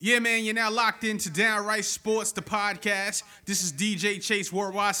Yeah, man, you're now locked into Downright Sports, the podcast. This is DJ Chase,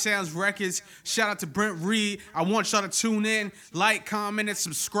 Worldwide Sounds Records. Shout out to Brent Reed. I want y'all to tune in, like, comment, and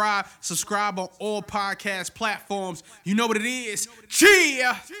subscribe. Subscribe on all podcast platforms. You know what it is.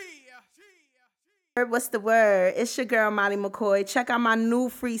 Cheer! What's the word? It's your girl, Molly McCoy. Check out my new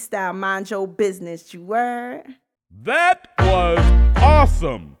freestyle, Mind Your Business. You word? That was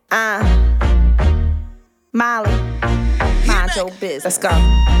awesome. Molly, mind your business. Let's go.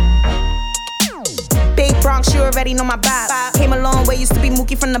 Big Bronx, you already know my vibe. Came a long way, used to be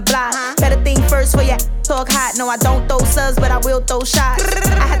Mookie from the block. Better think first for ya talk hot. No, I don't throw subs, but I will throw shots.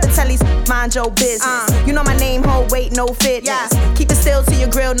 I had to tell these mind your business. You know my name, hold weight, no fitness. Keep it still to your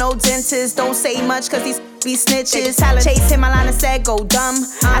grill, no dentist. Don't say much, cause these be snitches. Chase hit my line and said, go dumb.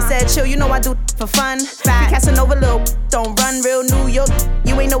 I said, chill, you know I do for fun. Be Casanova, little, don't run. Real New York,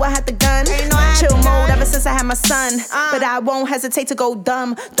 you ain't know I had the gun. Chill mode ever since I had my son. But I won't hesitate to go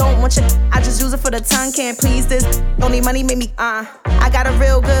dumb. Don't want your, I just use it for the tongue. Can't please this, don't need money, make me, I got a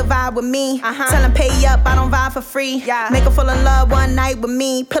real good vibe with me. Tell him pay up, I don't vibe for free. Make her fall in love one night with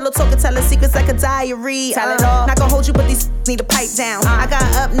me. Pillow talk and tell her secrets like a diary. Tell it all. Not gonna hold you, but these need to pipe down. I got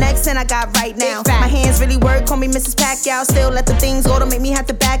up next and I got right now. My hands really work, call me Mrs. Pacquiao. Still let the things order, make me have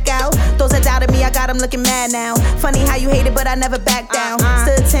to back out. Those that doubted me, I got them looking mad now. Funny how you hated, but I never backed down.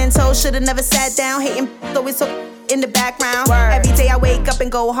 Stood 10 toes, should've never sat down. Hating always so in the background. Every day I wake up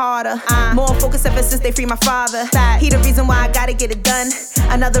and go harder. More focused ever since they free my father. He the reason why I gotta get it done.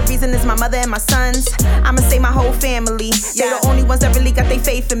 Another reason is my mother and my sons. I'ma say my whole family. They the only ones that really got they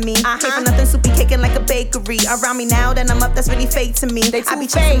faith in me. Pay for nothing, soupy caking like a bakery. Around me now, then I'm up, that's really fake to me. I be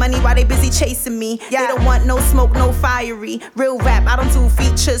chasing money while they busy chasing me. They don't want no smoke, no fiery. Real rap, I don't do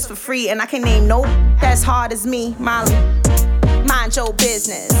features for free. And I can name no that's hard as me, Molly. Mind your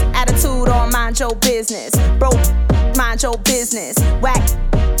business. Attitude on mind your business. Broke, mind your business. Whack,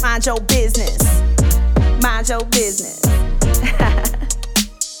 mind your business. Mind your business.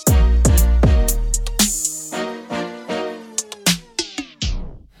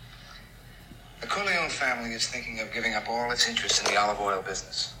 The Corleone family is thinking of giving up all its interest in the olive oil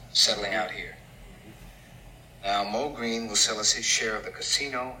business, settling out here. Now, Mo Green will sell us his share of the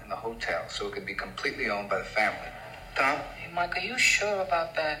casino and the hotel so it can be completely owned by the family. Tom? Hey, Mike, are you sure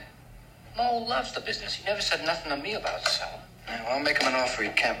about that? Mo loves the business. He never said nothing to me about selling. Yeah, well, I'll make him an offer he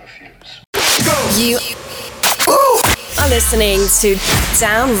can't refuse. You are listening to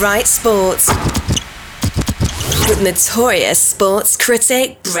Downright Sports with notorious sports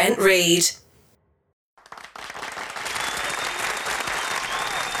critic Brent Reed.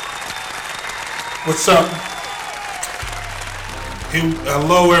 What's up?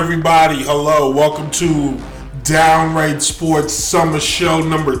 Hello, everybody. Hello. Welcome to Downright Sports Summer Show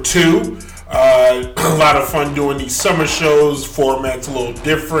number 2. A lot of fun doing these summer shows. Format's a little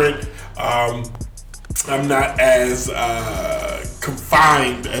different. I'm not as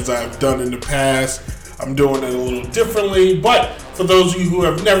confined as I've done in the past. I'm doing it a little differently. But for those of you who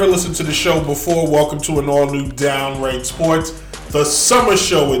have never listened to the show before, welcome to an all-new Downright Sports, the Summer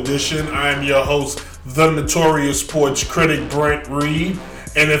Show edition. I'm your host, the notorious sports critic Brent Reed.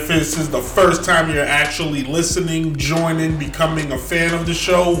 And if this is the first time you're actually listening, joining, becoming a fan of the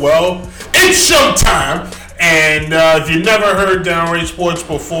show, well, it's showtime. And if you never heard Downright Sports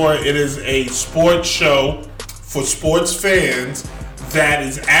before, it is a sports show for sports fans that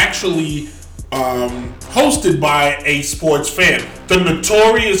is actually hosted by a sports fan. The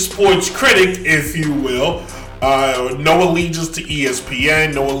notorious sports critic, if you will. No allegiance to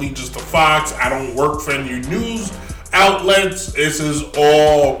ESPN, no allegiance to Fox. I don't work for any news outlets. This is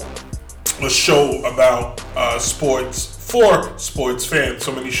all a show about sports for sports fans.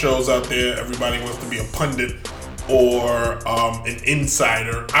 So many shows out there, everybody wants to be a pundit or an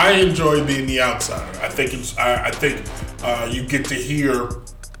insider. I enjoy being the outsider. I think you get to hear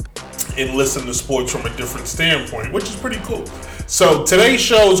and listen to sports from a different standpoint, which is pretty cool. So today's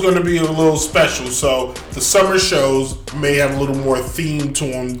show is going to be a little special. So the summer shows may have a little more theme to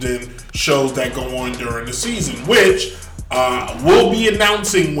them than shows that go on during the season, which we'll be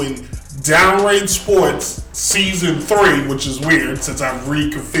announcing when Downright Sports Season 3, which is weird since I've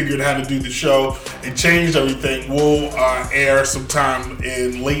reconfigured how to do the show and changed everything, will air sometime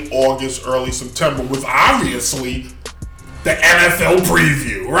in late August, early September, with obviously the NFL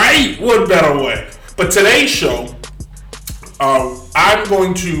preview, right? What better way? But today's show, I'm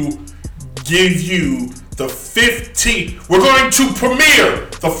going to give you the 15. We're going to premiere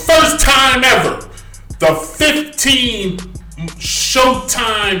the first time ever the 15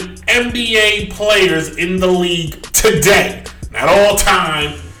 Showtime NBA players in the league today. Not all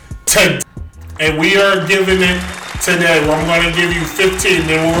time, today. And we are giving it today where I'm going to give you 15.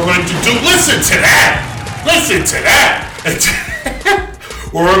 Then what we're going to do, listen to that.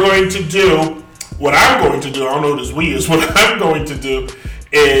 What we're going to do, what I'm going to do, I don't know what this we is, what I'm going to do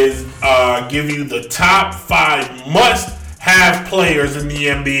is give you the top 5 must-have players in the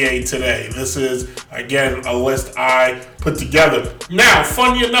NBA today. This is, again, a list I put together. Now,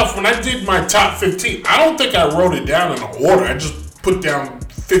 funny enough, when I did my top 15, I don't think I wrote it down in an order. I just put down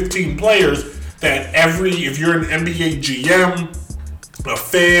 15 players that if you're an NBA GM, a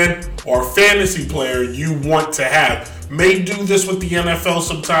fan, or a fantasy player, you want to have. May do this with the NFL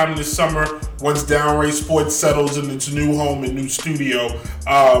sometime this summer once Downright Sports settles in its new home and new studio.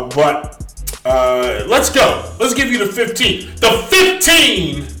 But let's go. Let's give you the 15. The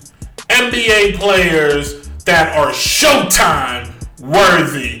 15 NBA players that are Showtime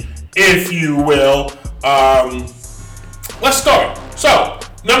worthy, if you will. Let's start. So,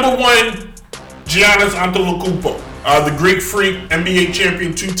 number 1, Giannis Antetokounmpo, the Greek Freak, NBA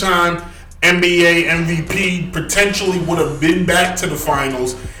champion, 2-time NBA MVP, potentially would have been back to the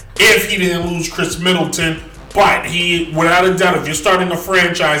finals if he didn't lose Chris Middleton. But he, without a doubt, if you're starting a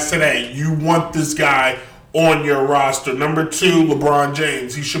franchise today, you want this guy on your roster. Number 2, LeBron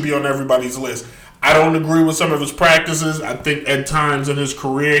James. He should be on everybody's list. I don't agree with some of his practices. I think at times in his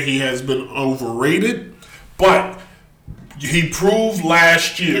career he has been overrated. But he proved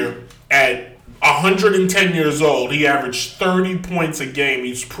last year at 110 years old, he averaged 30 points a game.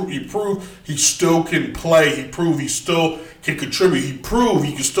 He proved he still can play. He proved he still can contribute. He proved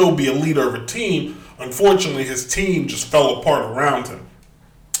he can still be a leader of a team. Unfortunately, his team just fell apart around him.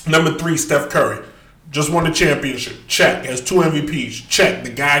 Number 3, Steph Curry. Just won the championship. Check. Has 2 MVPs. Check. The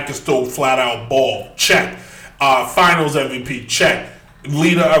guy can still flat out ball. Check. Finals MVP. Check.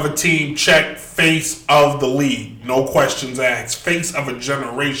 Leader of a team. Check. Face of the league. No questions asked. Face of a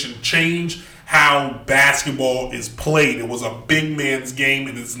generation. Change how basketball is played. It was a big man's game.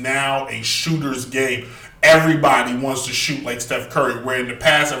 It is now a shooter's game. Everybody wants to shoot like Steph Curry, where in the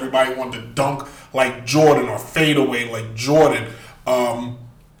past everybody wanted to dunk like Jordan or fade away like Jordan,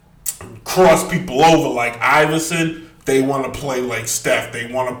 cross people over like Iverson. They want to play like Steph. They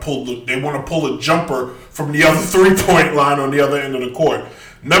want to pull a jumper from the other 3-point line on the other end of the court.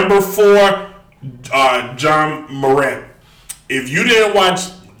 Number 4, John Morant. If you didn't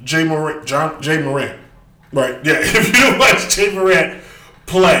watch Jay Morant, right? Yeah, if you didn't watch Jay Morant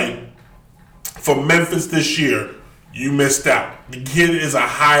play for Memphis this year, you missed out. The kid is a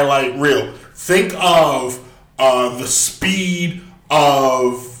highlight reel. Think of the speed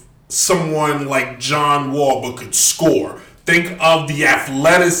of someone like John Wall, but could score. Think of the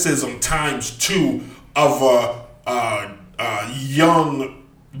athleticism times 2 of a young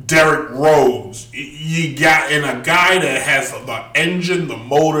Derrick Rose. You got in a guy that has the engine, the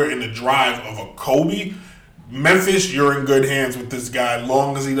motor, and the drive of a Kobe. Memphis, you're in good hands with this guy as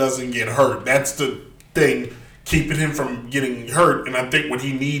long as he doesn't get hurt. That's the thing, keeping him from getting hurt. And I think what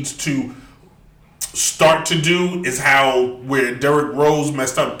he needs to start to do is where Derrick Rose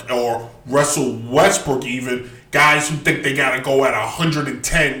messed up, or Russell Westbrook even, guys who think they got to go at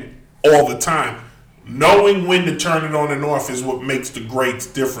 110 all the time. Knowing when to turn it on and off is what makes the greats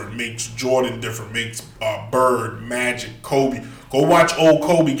different, makes Jordan different, makes Bird, Magic, Kobe. Go watch old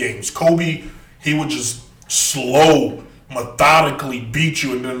Kobe games. Kobe, he would just slow, methodically beat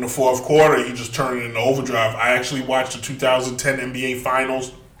you, and then in the fourth quarter, he just turned it into overdrive. I actually watched the 2010 NBA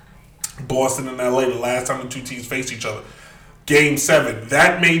Finals, Boston and LA, the last time the two teams faced each other. Game 7.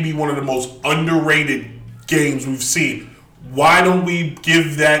 That may be one of the most underrated games we've seen. Why don't we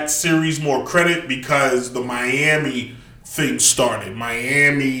give that series more credit? Because the Miami thing started.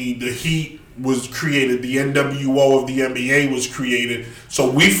 Miami, the Heat was created. The NWO of the NBA was created. So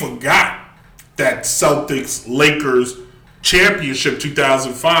we forgot that Celtics-Lakers championship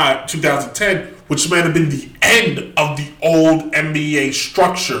 2010, which might have been the end of the old NBA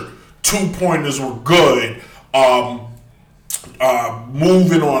structure. 2-pointers were good.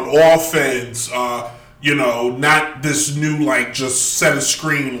 Moving on offense, not this new, just set a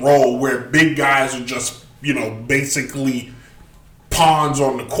screen role where big guys are just, basically pawns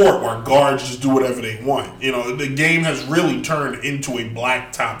on the court where guards just do whatever they want. The game has really turned into a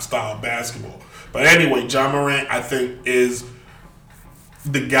blacktop style basketball. But anyway, John Morant, I think, is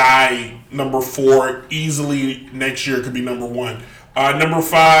the guy, number 4, easily next year could be number 1. Number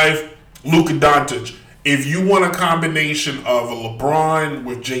 5, Luka Doncic. If you want a combination of a LeBron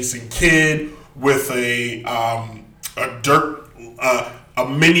with Jason Kidd, with a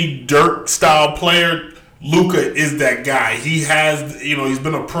mini Dirk style player, Luka is that guy. He has, he's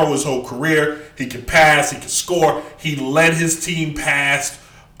been a pro his whole career. He can pass, he can score. He led his team past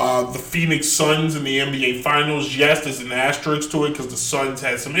The Phoenix Suns in the NBA Finals, yes, there's an asterisk to it because the Suns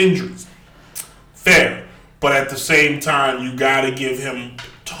had some injuries. Fair. But at the same time, you got to give him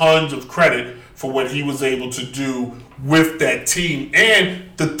tons of credit for what he was able to do with that team. And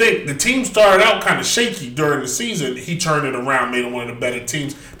the team started out kind of shaky during the season. He turned it around, made them one of the better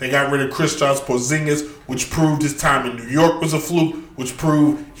teams. They got rid of Kristaps Porzingis, which proved his time in New York was a fluke, which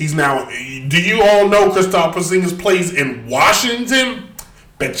proved he's now... Do you all know Kristaps Porzingis plays in Washington?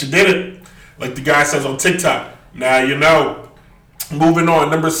 Bet you didn't. Like the guy says on TikTok. Now you know. Moving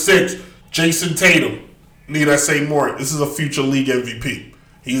on. Number 6, Jason Tatum. Need I say more? This is a future league MVP.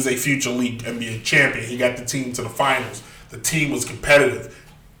 He's a future league NBA champion. He got the team to the finals. The team was competitive.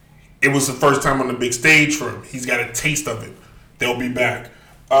 It was the first time on the big stage for him. He's got a taste of it. They'll be back.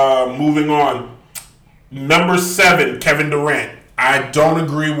 Moving on. Number 7, Kevin Durant. I don't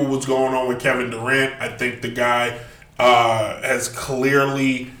agree with what's going on with Kevin Durant. I think the guy has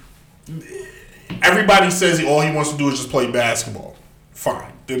clearly... Everybody says all he wants to do is just play basketball.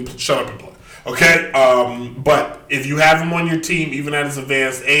 Fine. Then shut up and play. Okay? But if you have him on your team, even at his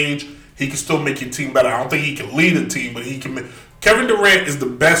advanced age, he can still make your team better. I don't think he can lead a team, but he can... Kevin Durant is the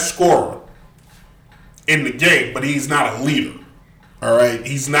best scorer in the game, but he's not a leader. All right?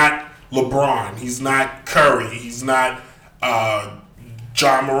 He's not LeBron. He's not Curry. He's not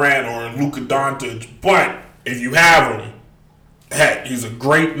John Morant or Luka Doncic. But if you have him, heck, he's a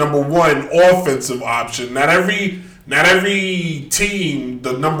great number 1 offensive option. Not every team,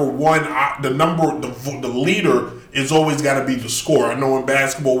 the number 1, the leader is always got to be the scorer. I know in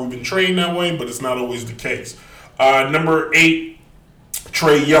basketball we've been trained that way, but it's not always the case. Number 8,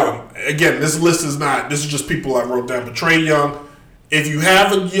 Trae Young. Again, this list is not. This is just people I wrote down. But Trae Young, if you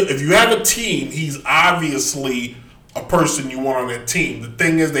have a team, he's obviously a person you want on that team. The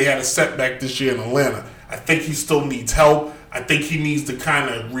thing is, they had a setback this year in Atlanta. I think he still needs help. I think he needs to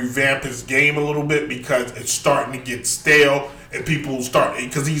kind of revamp his game a little bit because it's starting to get stale and people start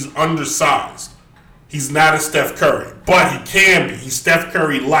because he's undersized. He's not a Steph Curry, but he can be. He's Steph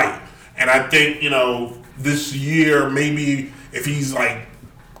Curry light. And I think, this year maybe if he's like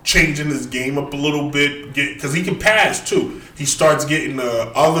changing his game up a little bit, because he can pass too. He starts getting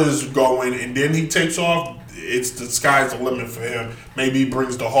the others going and then he takes off. It's the sky's the limit for him. Maybe he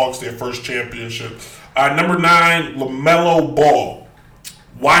brings the Hawks their first championship. Number 9, LaMelo Ball.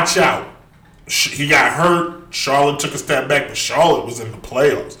 Watch out. He got hurt. Charlotte took a step back, but Charlotte was in the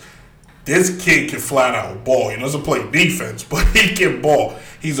playoffs. This kid can flat out ball. He doesn't play defense, but he can ball.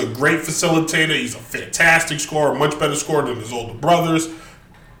 He's a great facilitator. He's a fantastic scorer, much better scorer than his older brothers.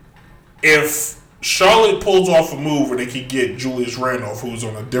 If Charlotte pulls off a move where they can get Julius Randolph, who's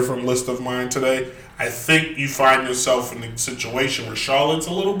on a different list of mine today, I think you find yourself in a situation where Charlotte's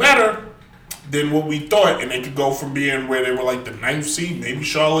a little better than what we thought, and they could go from being where they were like the 9th seed. Maybe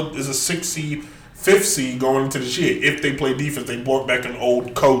Charlotte is a 6th seed, 5th seed going into this year. If they play defense, they brought back an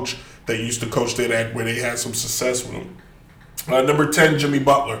old coach that used to coach that where they had some success with him. Number 10, Jimmy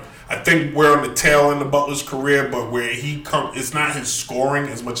Butler. I think we're on the tail end of Butler's career, but where he comes, it's not his scoring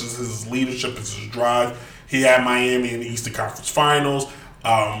as much as his leadership, it's his drive. He had Miami in the Eastern Conference Finals.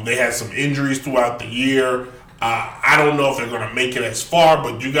 They had some injuries throughout the year. I don't know if they're going to make it as far,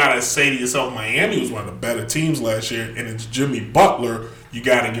 but you got to say to yourself, Miami was one of the better teams last year, and it's Jimmy Butler you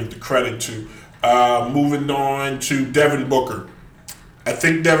got to give the credit to. Moving on to Devin Booker. I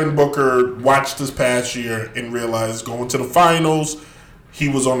think Devin Booker watched this past year and realized going to the finals, he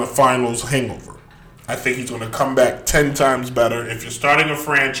was on the finals hangover. I think he's going to come back 10 times better. If you're starting a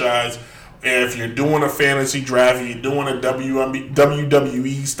franchise, if you're doing a fantasy draft, if you're doing a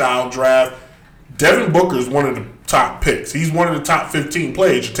WWE style draft, Devin Booker is one of the top picks. He's one of the top 15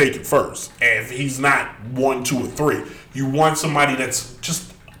 players you take it first. And if he's not 1, 2, or 3, you want somebody that's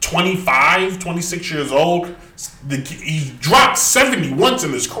just 25, 26 years old. He's dropped 70 once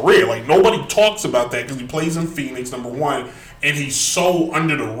in his career. Like, nobody talks about that because he plays in Phoenix, number 1, and he's so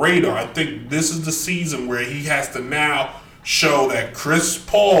under the radar. I think this is the season where he has to now show that Chris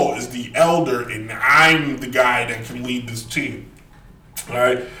Paul is the elder and I'm the guy that can lead this team. All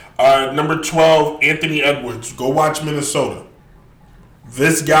right. Number 12, Anthony Edwards. Go watch Minnesota.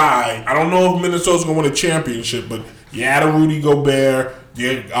 This guy, I don't know if Minnesota's going to win a championship, but you add a Rudy Gobert.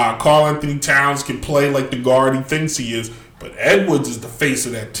 Karl Anthony Towns can play like the guard he thinks he is, but Edwards is the face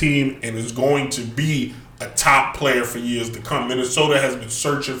of that team and is going to be a top player for years to come. Minnesota has been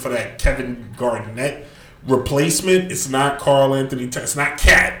searching for that Kevin Garnett replacement. It's not Karl Anthony Towns. It's not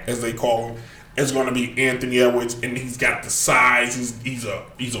Cat, as they call him. It's going to be Anthony Edwards, and he's got the size. He's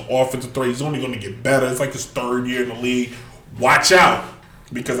an offensive threat. He's only going to get better. It's like his 3rd year in the league. Watch out,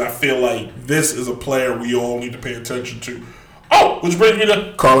 because I feel like this is a player we all need to pay attention to. Oh, which brings me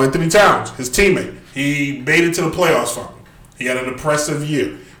to Karl Anthony Towns, his teammate. He made it to the playoffs finally. He had an impressive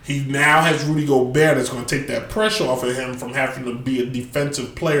year. He now has Rudy Gobert that's going to take that pressure off of him from having to be a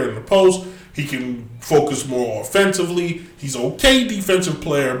defensive player in the post. He can focus more offensively. He's an okay defensive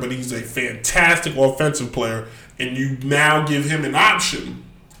player, but he's a fantastic offensive player. And you now give him an option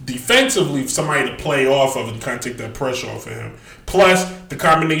defensively for somebody to play off of and kind of take that pressure off of him. Plus, the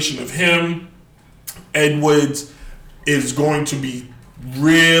combination of him, Edwards, is going to be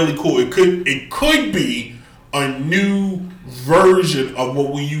really cool. It could be a new version of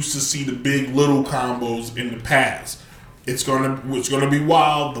what we used to see the big little combos in the past. It's gonna be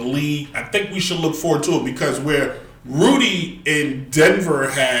wild. The league, I think we should look forward to it because where Rudy in Denver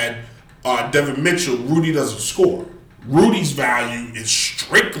had Devin Mitchell, Rudy doesn't score. Rudy's value is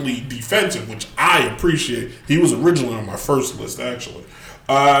strictly defensive, which I appreciate. He was originally on my first list, actually.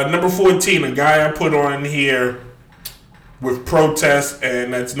 Number 14, a guy I put on here with protest,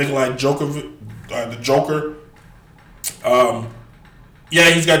 and that's Nikolai Jokovic, the Joker. Yeah,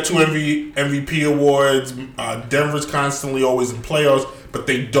 he's got 2 MVP awards. Denver's constantly always in playoffs, but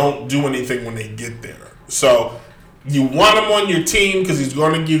they don't do anything when they get there. So you want him on your team because he's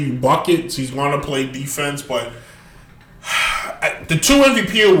going to give you buckets. He's going to play defense, but the 2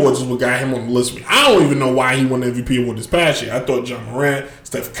 MVP awards is what got him on the list. I don't even know why he won the MVP award this past year. I thought John Morant,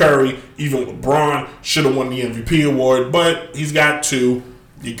 Steph Curry, even LeBron should have won the MVP award, but he's got 2.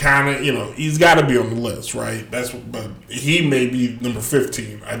 You kind of, he's got to be on the list, right? But he may be number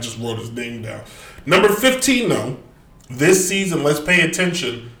 15. I just wrote his name down. Number 15, though, this season, let's pay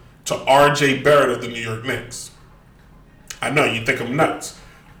attention to R.J. Barrett of the New York Knicks. I know you think I'm nuts,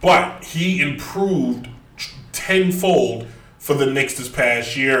 but he improved tenfold for the Knicks this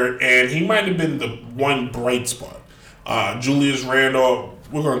past year, and he might have been the one bright spot. Julius Randle,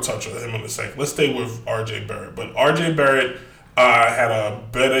 we're going to touch on him in a second. Let's stay with R.J. Barrett. But R.J. Barrett had a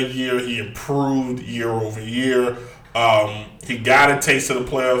better year. He improved year over year. He got a taste of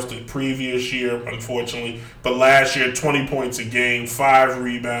the playoffs the previous year, unfortunately. But last year, 20 points a game, 5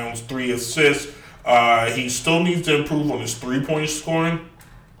 rebounds, 3 assists. He still needs to improve on his three-point scoring,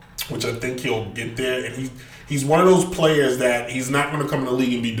 which I think he'll get there. And he's one of those players that he's not going to come in the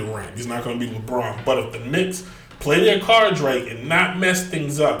league and be Durant. He's not going to be LeBron. But if the Knicks play their cards right and not mess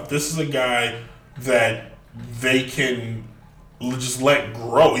things up, this is a guy that they can just let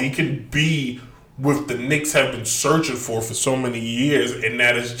grow. He can be what the Knicks have been searching for so many years, and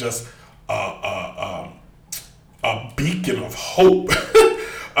that is just a beacon of hope.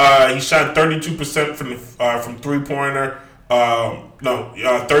 He shot 32% from three-pointer.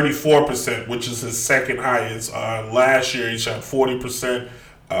 34%, which is his second highest. Last year, he shot 40%.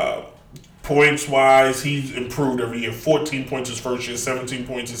 Points-wise, he's improved every year. 14 points his first year, 17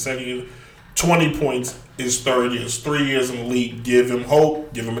 points his second year, 20 points his third year. It's 3 years in the league. Give him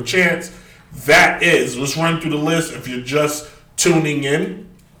hope. Give him a chance. Let's run through the list if you're just tuning in.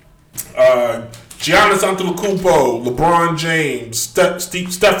 Giannis Antetokounmpo, LeBron James,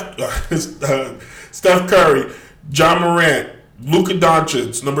 Steph Curry, John Morant, Luka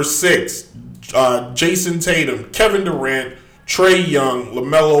Doncic, number 6, Jason Tatum, Kevin Durant, Trae Young,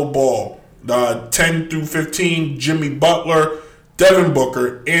 LaMelo Ball, 10 through 15, Jimmy Butler, Devin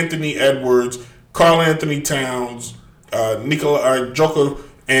Booker, Anthony Edwards, Karl Anthony Towns, Nikola Jokic,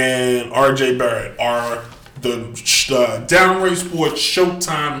 and R.J. Barrett are the Downright Sports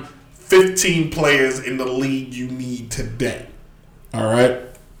Showtime 15 players in the league you need today. All right?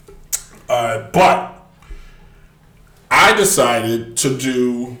 But I decided to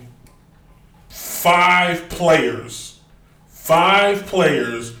do 5 players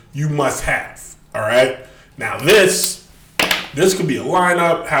you must have. All right? Now, this could be a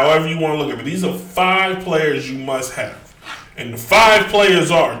lineup, however you want to look at it. These are 5 players you must have. And the 5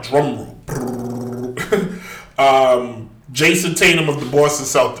 players are, drum roll, Jason Tatum of the Boston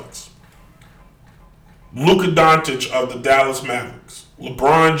Celtics, Luka Doncic of the Dallas Mavericks,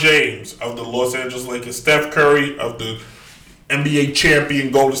 LeBron James of the Los Angeles Lakers, Steph Curry of the NBA champion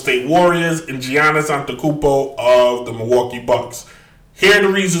Golden State Warriors, and Giannis Antetokounmpo of the Milwaukee Bucks. Here are the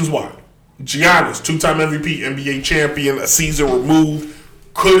reasons why. Giannis, 2-time MVP, NBA champion, a season removed,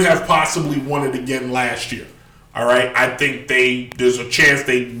 could have possibly won it again last year. All right, I think there's a chance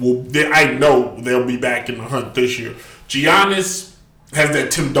I know they'll be back in the hunt this year. Giannis has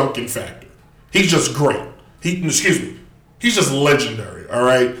that Tim Duncan factor. He's just great. He's just legendary. All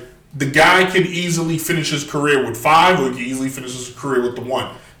right, the guy can easily finish his career with 5, or he can easily finish his career with the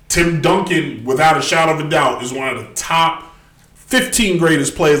 1. Tim Duncan, without a shadow of a doubt, is one of the top 15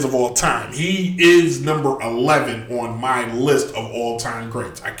 greatest players of all time. He is number 11 on my list of all-time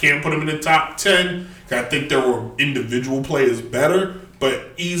greats. I can't put him in the top 10 I think there were individual players better, but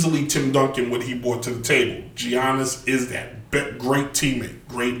easily Tim Duncan, what he brought to the table. Giannis is that great teammate,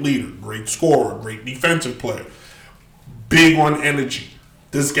 great leader, great scorer, great defensive player. Big on energy.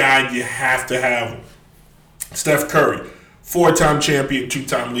 This guy, you have to have him. Steph Curry, 4-time champion,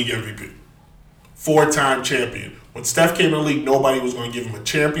 2-time league MVP. 4-time champion. When Steph came in the league, nobody was going to give him a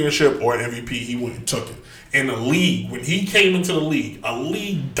championship or an MVP. He went and took it. In the league, when he came into the league, a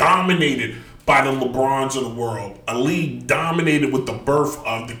league dominated by the LeBrons of the world. A league dominated with the birth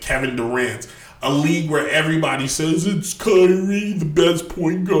of the Kevin Durants. A league where everybody says it's Kyrie, the best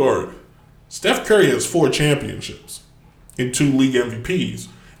point guard. Steph Curry has 4 championships and 2 league MVPs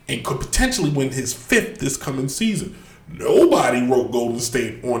and could potentially win his 5th this coming season. Nobody wrote Golden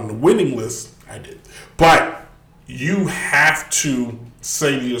State on the winning list. I did. But you have to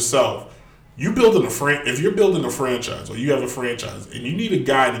say to yourself, if you're building a franchise or you have a franchise and you need a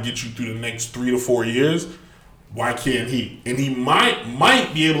guy to get you through the next 3 to 4 years, why can't he? And he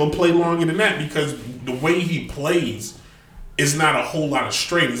might be able to play longer than that because the way he plays is not a whole lot of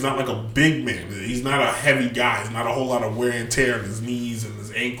strain. He's not like a big man. He's not a heavy guy. He's not a whole lot of wear and tear in his knees and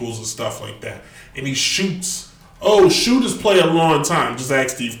his ankles and stuff like that. And he shoots. Shooters play a long time. Just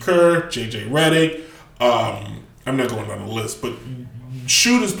ask Steve Kerr, JJ Redick. I'm not going down the list, but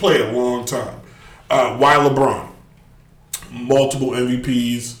shooters play a long time. Why LeBron? Multiple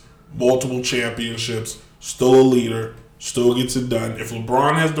MVPs, multiple championships, still a leader, still gets it done. If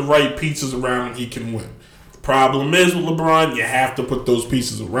LeBron has the right pieces around him, he can win. The problem is with LeBron, you have to put those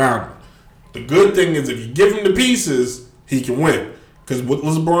pieces around him. The good thing is if you give him the pieces, he can win. Because what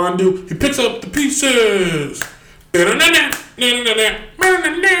does LeBron do? He picks up the pieces.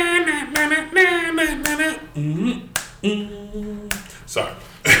 Sorry.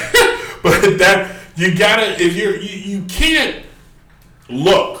 But that you gotta if you can't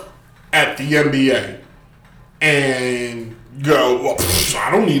look at the NBA and go, well,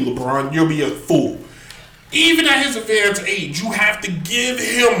 I don't need LeBron. You'll be a fool. Even at his advanced age, you have to give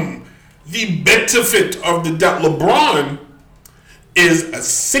him the benefit of the doubt. LeBron is a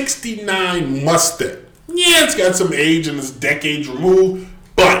 69 Mustang. Yeah, it's got some age and it's decades removed,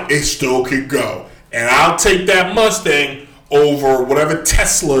 but it still could go. And I'll take that Mustang over whatever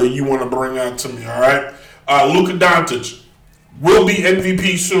Tesla you want to bring out to me, all right? Luka Doncic will be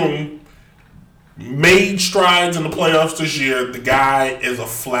MVP soon. Made strides in the playoffs this year. The guy is a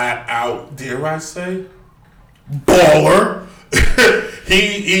flat out, dare I say, baller.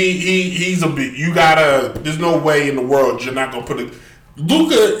 He's a big. There's no way in the world you're not gonna put it.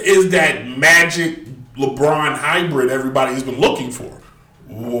 Luka is that Magic LeBron hybrid everybody's been looking for.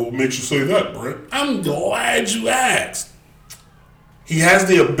 What makes you say that, Brent? I'm glad you asked. He has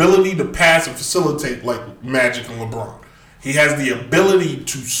the ability to pass and facilitate like Magic and LeBron. He has the ability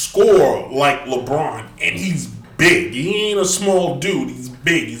to score like LeBron, and he's big. He ain't a small dude. He's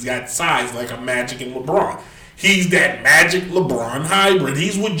big. He's got size like a Magic and LeBron. He's that Magic LeBron hybrid.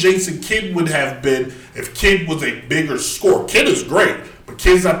 He's what Jason Kidd would have been if Kidd was a bigger scorer. Kidd is great, but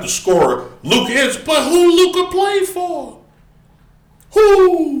Kidd's not the scorer. Luka is, but who Luka play for?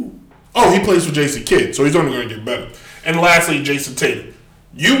 Who? Oh, he plays for Jason Kidd, so he's only going to get better. And lastly, Jason Tatum.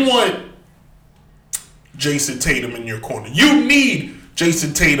 You want Jason Tatum in your corner. You need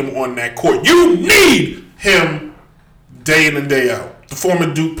Jason Tatum on that court. You need him day in and day out. The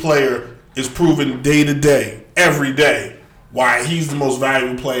former Duke player is proven day to day, every day, why he's the most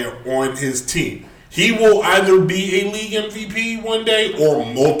valuable player on his team. He will either be a league MVP one day or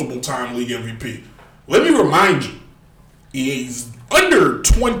multiple-time league MVP. Let me remind you, he's under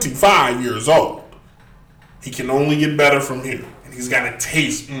 25 years old. He can only get better from here. And he's got a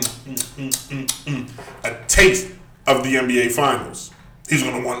taste, a taste of the NBA Finals. He's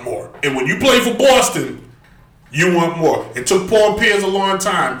going to want more. And when you play for Boston, you want more. It took Paul Pierce a long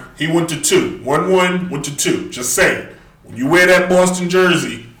time. He went to 2. 1-1, went to 2. Just saying. When you wear that Boston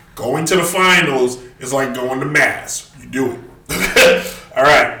jersey, going to the finals is like going to Mass. You do it. All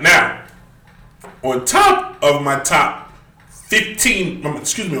right. Now, on top of my top 15,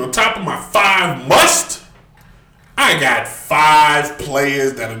 on top of my 5 must, I got 5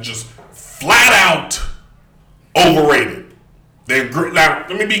 players that are just flat out overrated. They're great. Now,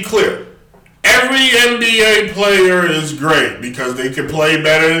 let me be clear. Every NBA player is great because they can play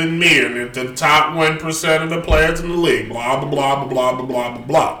better than me and they're the top 1% of the players in the league. Blah, blah, blah, blah, blah, blah, blah,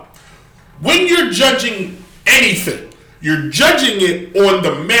 blah. When you're judging anything, you're judging it on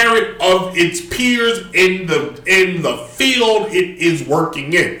the merit of its peers in the field it is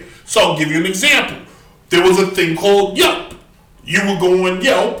working in. So I'll give you an example. There was a thing called Yelp. You would go on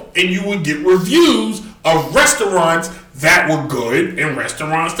Yelp and you would get reviews of restaurants that were good and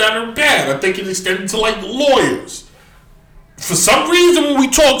restaurants that are bad. I think it extended to like lawyers. For some reason, when we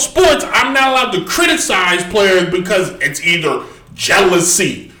talk sports, I'm not allowed to criticize players because it's either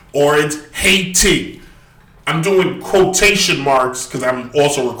jealousy or it's hating. I'm doing quotation marks because I'm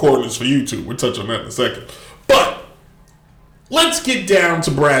also recording this for YouTube. We'll touch on that in a second. But let's get down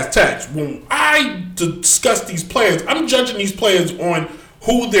to brass tacks. When I discuss these players, I'm judging these players on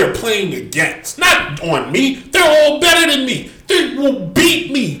who they're playing against. Not on me. They're all better than me. They will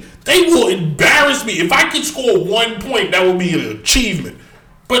beat me. They will embarrass me. If I could score 1 point, that would be an achievement.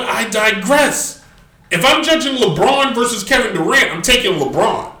 But I digress. If I'm judging LeBron versus Kevin Durant, I'm taking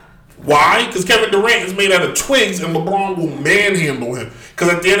LeBron. Why? Because Kevin Durant is made out of twigs and LeBron will manhandle him. Because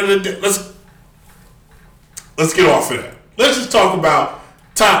at the end of the day, let's get off of that. Let's just talk about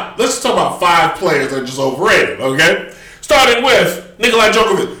 5 players that are just overrated, okay? Starting with Nikola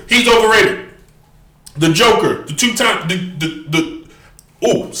Jokic. He's overrated. The Joker, the 2-time,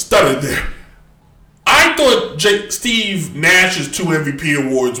 stuttered there. I thought Steve Nash's 2 MVP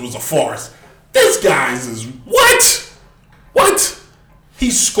awards was a farce. This guy's is what? What? He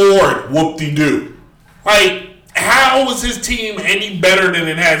scored whoop-de-doo. Like, how was his team any better than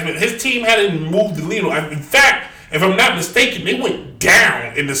it has been? His team hadn't moved the needle. In fact, if I'm not mistaken, they went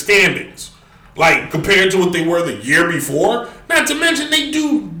down in the standings. Like, compared to what they were the year before. Not to mention, they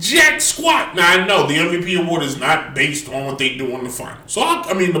do jack squat. Now, I know the MVP award is not based on what they do in the finals. The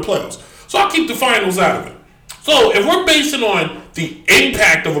playoffs. So I'll keep the finals out of it. So, if we're basing on the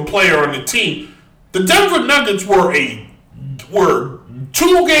impact of a player on the team, the Denver Nuggets were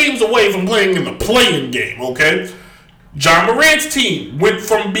 2 games away from playing in the play-in game, okay? John Morant's team went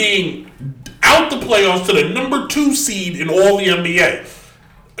from being out the playoffs to the number 2 seed in all the NBA.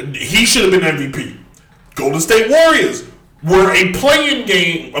 He should have been MVP. Golden State Warriors were a play-in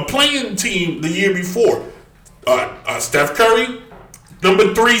team the year before. Steph Curry,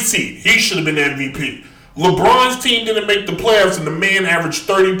 number 3 seed. He should have been MVP. LeBron's team didn't make the playoffs, and the man averaged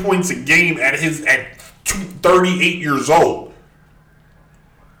 30 points a game at 38 years old.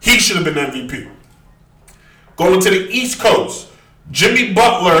 He should have been MVP. Going to the East Coast, Jimmy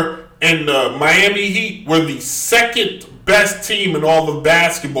Butler and the Miami Heat were the second best team in all of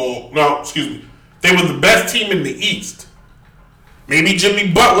basketball. No, excuse me. They were the best team in the East. Maybe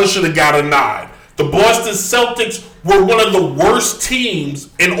Jimmy Butler should have got a nod. The Boston Celtics were one of the worst teams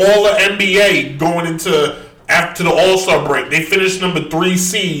in all the NBA going into after the All-Star break. They finished number 3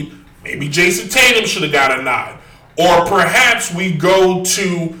 seed. Maybe Jason Tatum should have got a nod. Or perhaps we go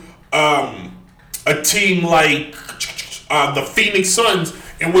to a team like the Phoenix Suns,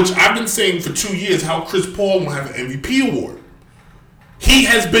 in which I've been saying for 2 years how Chris Paul will have an MVP award. He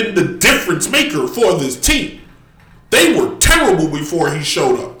has been the difference maker for this team. They were terrible before he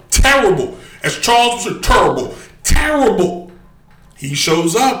showed up. Terrible. As Charles was terrible. Terrible. He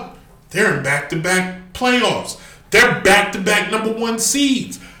shows up. They're in back-to-back playoffs. They're back-to-back number 1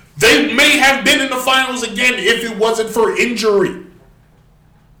 seeds. They may have been in the finals again if it wasn't for injury.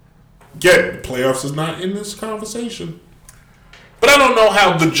 Again, the playoffs is not in this conversation. But I don't know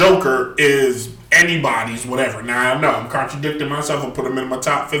how the Joker is anybody's whatever. Now, I know I'm contradicting myself. I put him in my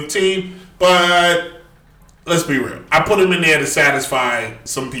top 15. But let's be real. I put him in there to satisfy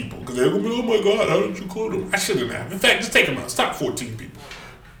some people. Because they're going to be, oh my God, how did you include him? I shouldn't have. In fact, just take him out. It's top 14 people.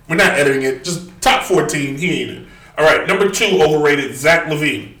 We're not editing it. Just top 14. He ain't it. All right, number 2 overrated, Zach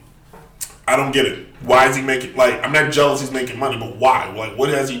LaVine. I don't get it. Why is he making, I'm not jealous he's making money, but why? Like, what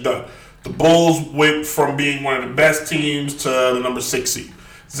has he done? The Bulls went from being one of the best teams to the number 6 seed.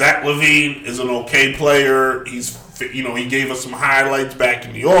 Zach LaVine is an okay player. He gave us some highlights back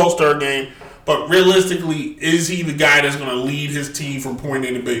in the All-Star game. But realistically, is he the guy that's going to lead his team from point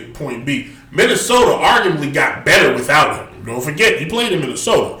A to point B? Minnesota arguably got better without him. Don't forget, he played in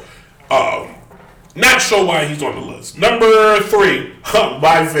Minnesota. Not sure why he's on the list. Number 3,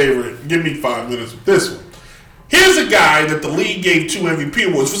 my favorite. Give me 5 minutes with this one. Here's a guy that the league gave 2 MVP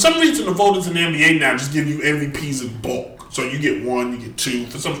awards. For some reason, the voters in the NBA now just give you MVPs in bulk. So you get 1, you get 2,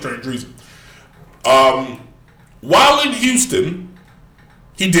 for some strange reason. While in Houston,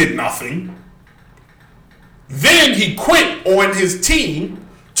 he did nothing. Then he quit on his team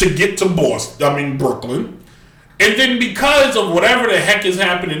to get to Brooklyn. And then because of whatever the heck is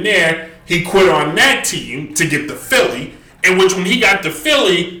happening there, he quit on that team to get to Philly. In which when he got to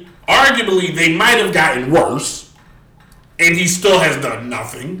Philly, arguably they might have gotten worse. And he still has done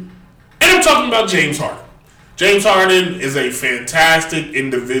nothing. And I'm talking about James Harden. James Harden is a fantastic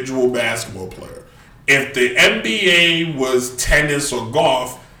individual basketball player. If the NBA was tennis or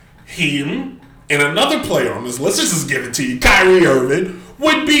golf, him and another player on this list, let's just give it to you, Kyrie Irving,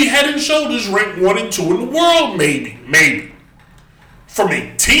 would be head and shoulders ranked 1 and 2 in the world, maybe. From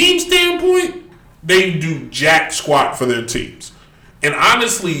a team standpoint, they do jack squat for their teams. And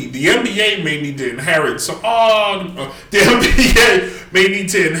honestly, the NBA may need to inherit some of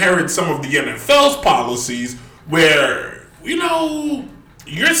the NFL's policies where,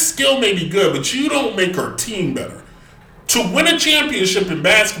 your skill may be good, but you don't make our team better. To win a championship in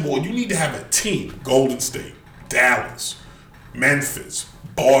basketball, you need to have a team. Golden State, Dallas, Memphis,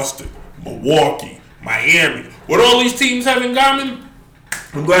 Boston, Milwaukee, Miami. What all these teams have in common?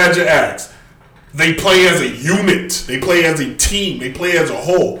 I'm glad you asked. They play as a unit. They play as a team. They play as a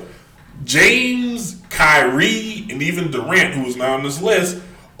whole. James, Kyrie, and even Durant, who is now on this list,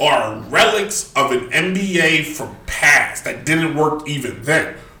 are relics of an NBA from past that didn't work even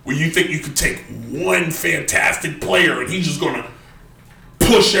then. Where you think you could take one fantastic player and he's just going to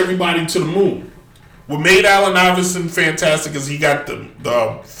push everybody to the moon. What made Allen Iverson fantastic is he got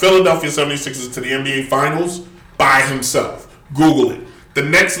the Philadelphia 76ers to the NBA Finals by himself. Google it. The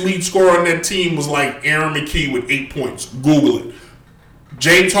next lead scorer on that team was like Aaron McKee with 8 points. Google it.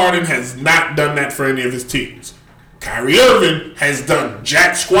 James Harden has not done that for any of his teams. Kyrie Irving has done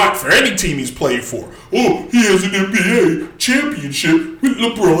jack squat for any team he's played for. Oh, he has an NBA championship with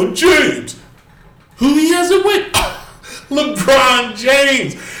LeBron James. Who he has it with? LeBron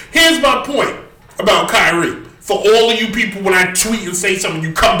James. Here's my point about Kyrie. For all of you people, when I tweet and say something,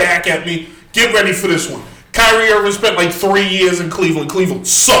 you come back at me, get ready for this one. Kyrie Irving spent like 3 years in Cleveland. Cleveland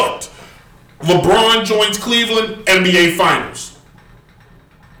sucked. LeBron joins Cleveland, NBA Finals.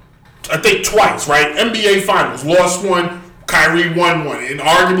 I think twice, right? NBA Finals. Lost one, Kyrie won one. And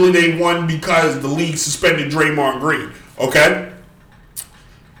arguably they won because the league suspended Draymond Green. Okay?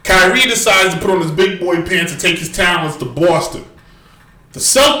 Kyrie decides to put on his big boy pants and take his talents to Boston. The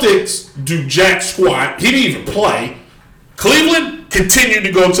Celtics do jack squat. He didn't even play. Cleveland continued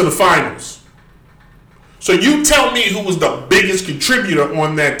to go to the finals. So you tell me who was the biggest contributor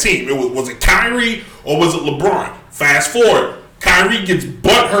on that team. Was it Kyrie or was it LeBron? Fast forward. Kyrie gets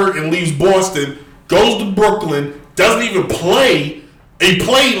butthurt and leaves Boston, goes to Brooklyn, doesn't even play. They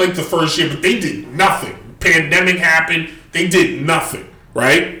played like the first year, but they did nothing. Pandemic happened. They did nothing,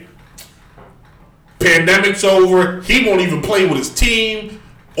 right? Pandemic's over. He won't even play with his team.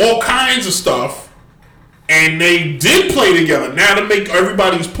 All kinds of stuff. And they did play together. Now to make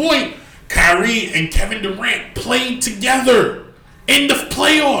everybody's point, Kyrie and Kevin Durant played together in the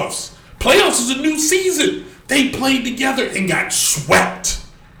playoffs. Playoffs is a new season. They played together and got swept.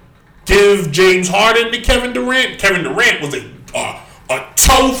 Give James Harden to Kevin Durant. Kevin Durant was a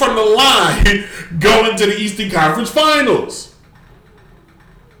toe from the line going to the Eastern Conference Finals.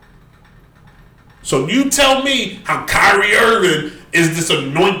 So you tell me how Kyrie Irving is this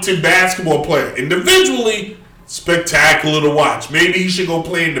anointed basketball player. Individually, spectacular to watch. Maybe he should go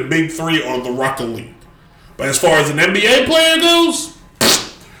play in the Big Three or the Rocket League. But as far as an NBA player goes,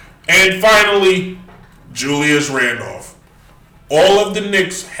 and finally, Julius Randolph. All of the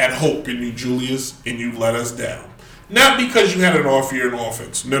Knicks had hope in you, Julius, and you let us down. Not because you had an off year in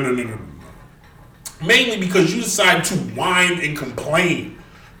offense. No. Mainly because you decided to whine and complain.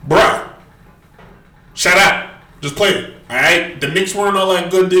 Bruh, shut up. Just play it. Alright? The Knicks weren't all that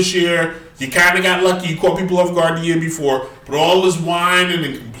good this year. You kind of got lucky. You caught people off guard the year before. But all this whining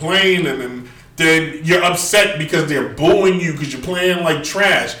and complaining, and then you're upset because they're booing you because you're playing like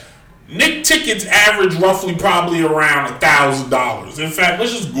trash. Knick tickets average roughly probably around $1,000. In fact,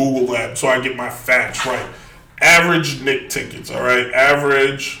 let's just Google that so I get my facts right. Average Knick tickets, all right?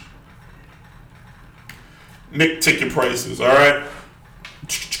 Average Knick ticket prices, all right?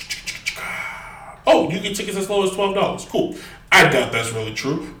 Oh, you get tickets as low as $12. Cool. I doubt that's really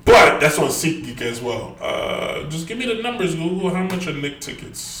true, but that's on SeatGeek as well. Just give me the numbers, Google. How much are Knick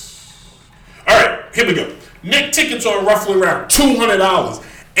tickets? All right, here we go. Knick tickets are roughly around $200.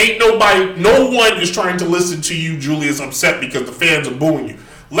 Ain't nobody, no one is trying to listen to you, Julius, upset because the fans are booing you.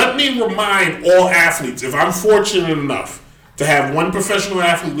 Let me remind all athletes, if I'm fortunate enough to have one professional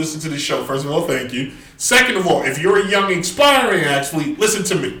athlete listen to this show, first of all, thank you. Second of all, if you're a young, aspiring athlete, listen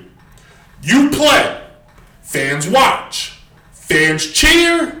to me. You play. Fans watch. Fans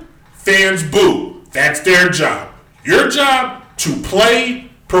cheer. Fans boo. That's their job. Your job to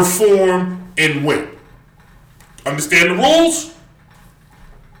play, perform, and win. Understand the rules?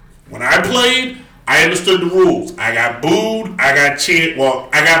 When I played, I understood the rules. I got booed. I got cheered. Well,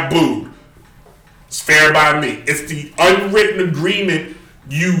 I got booed. It's fair by me. It's the unwritten agreement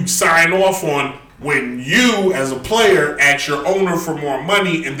you sign off on when you, as a player, ask your owner for more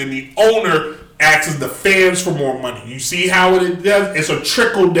money, and then the owner asks the fans for more money. You see how it does? It's a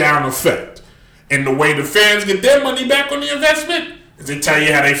trickle-down effect. And the way the fans get their money back on the investment is they tell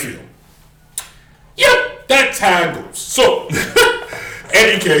you how they feel. Yep, that's how it goes. So,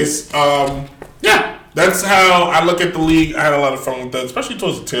 any case, yeah, that's how I look at the league. I had a lot of fun with that, especially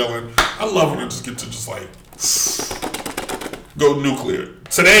towards the tail end. I love when I just get to just like go nuclear.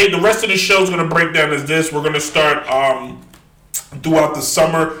 Today, the rest of the show is going to break down as this. We're going to start throughout the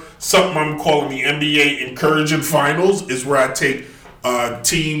summer. Something I'm calling the NBA Encouraging Finals is where I take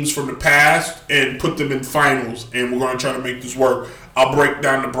teams from the past and put them in finals, and we're going to try to make this work. I'll break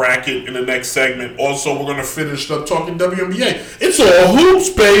down the bracket in the next segment. Also, we're going to finish up talking WNBA. It's all hoops,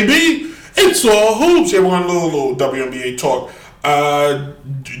 baby. It's all hoops. Yeah, we're going to do a little WNBA talk.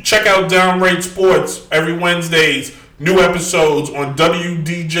 Check out Downright Sports every Wednesdays. New episodes on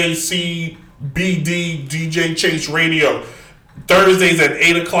WDJC BD DJ Chase Radio. Thursdays at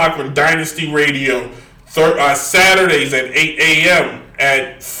 8 o'clock on Dynasty Radio. Saturdays at 8 a.m.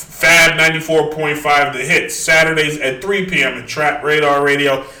 at Fab 94.5 The Hits. Saturdays at 3 p.m. at Trap Radar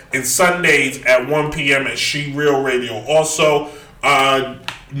Radio. And Sundays at 1 p.m. at She Real Radio. Also,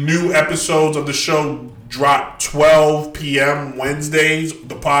 new episodes of the show drop 12 p.m. Wednesdays.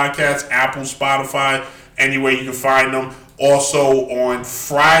 The podcast, Apple, Spotify, anywhere you can find them. Also, on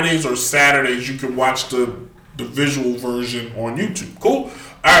Fridays or Saturdays, you can watch the visual version on YouTube. Cool?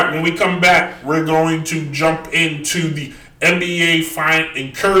 All right, when we come back, we're going to jump into the NBA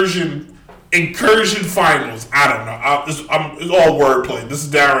Incursion Finals. I don't know. It's all wordplay. This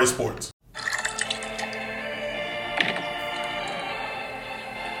is Downright Sports.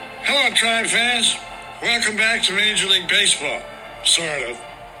 Hello, Tribe fans. Welcome back to Major League Baseball. Sort of.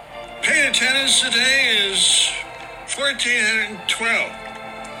 Paid attendance today is 1,412.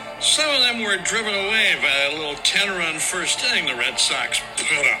 Some of them were driven away by a little 10-run first inning the Red Sox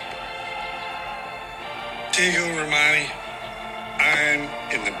put up. Take over, Monty. I'm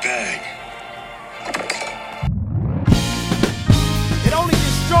in the bag. It only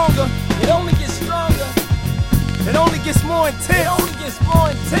gets stronger. It only gets stronger. It only gets more intense. It only gets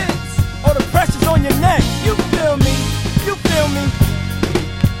more intense. Oh, the pressure's on your neck. You feel me? You feel me?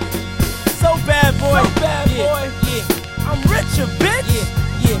 So bad, boy. So bad, boy. Yeah. I'm richer, bitch.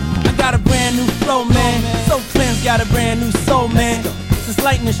 Yeah. I got a brand new flow, man. So cleanse got a brand new soul, man. Since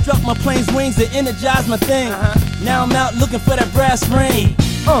lightning struck my plane's wings, it energized my thing. Now I'm out looking for that brass ring.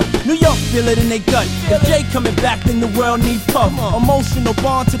 New York feel it in they gut. If Jay coming back, then the world need Puff. Emotional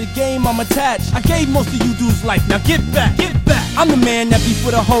bond to the game, I'm attached. I gave most of you dudes life, now get back, get back. I'm the man that be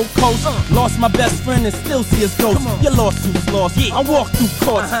for the whole coast. Lost my best friend and still see his ghost. Your lawsuit's lost, I walk through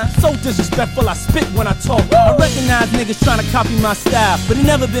courts. So disrespectful, I spit when I talk. I recognize niggas trying to copy my style, but it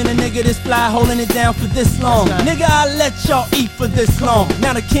never been a nigga this fly holding it down for this long. Nigga, I let y'all eat for this long.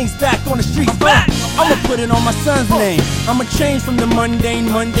 Now the king's back on the streets. I'ma put it on my son's name. I'ma change from the mundane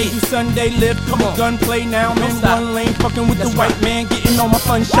Monday to Sunday, live through the gunplay. Now I'm in one lane, fucking with the white man, getting on my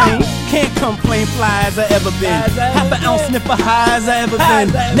fun chain. Can't complain, fly as I ever been. Half an ounce sniffer high as I ever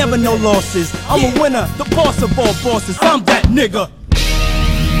been. Never no losses. I'm a winner, the boss of all bosses. I'm that nigga.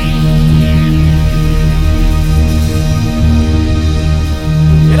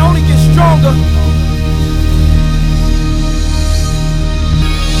 It only gets stronger.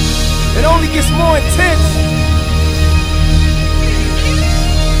 It only gets more intense.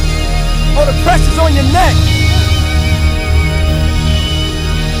 Oh, the pressure's on your neck.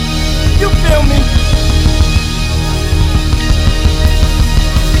 You feel me?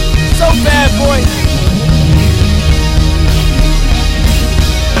 So bad, boy.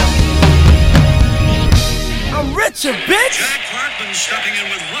 I'm richer, bitch. Jack Parkman stepping in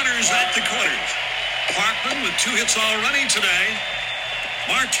with runners at the corners. Parkman with 2 hits already today.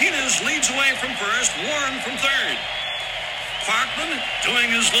 Martinez leads away from first, Warren from third. Parkman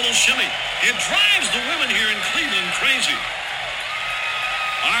doing his little shimmy. It drives the women here in Cleveland crazy.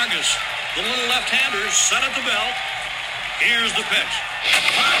 Argus, the little left-hander, set at the belt. Here's the pitch.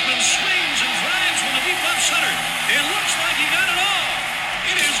 Parkman swings and drives from the deep left center. It looks like he got it all.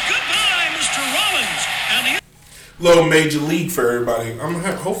 It is goodbye, Mr. Rollins. And the Little major league for everybody.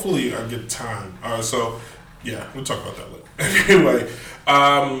 Hopefully I get time. So yeah, we'll talk about that later. Anyway,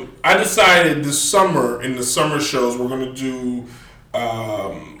 I decided this summer, in the summer shows, we're going to do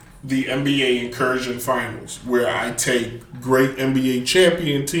the NBA Incursion Finals, where I take great NBA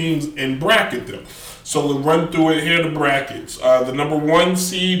champion teams and bracket them. So we'll run through it. Here are the brackets. The number 1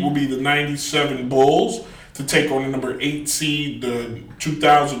 seed will be the 97 Bulls to take on the number 8 seed, the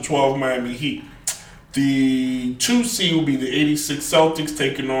 2012 Miami Heat. The 2 seed will be the 86 Celtics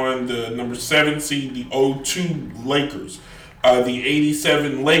taking on the number 7 seed, the 02 Lakers. The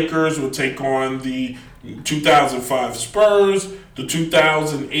 87 Lakers will take on the 2005 Spurs. The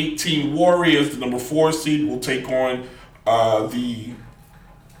 2018 Warriors, the number 4 seed, will take on the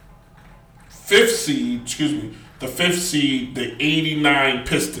fifth seed, the 89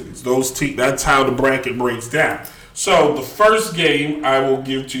 Pistons. That's how the bracket breaks down. So the first game I will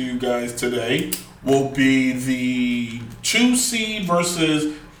give to you guys today will be the 2 seed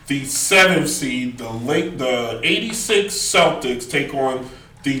versus the 7th seed. The 86 Celtics take on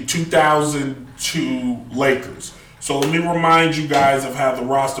the 2002 Lakers. So let me remind you guys of how the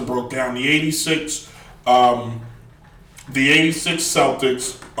roster broke down. The 86 Celtics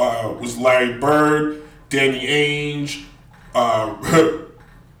was Larry Bird, Danny Ainge,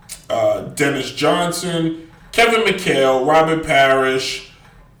 Dennis Johnson, Kevin McHale, Robert Parrish,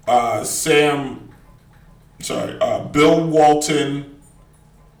 Bill Walton,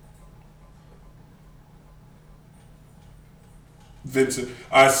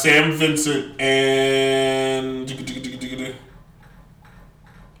 Sam Vincent, and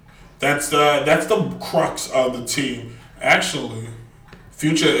that's the crux of the team. Actually,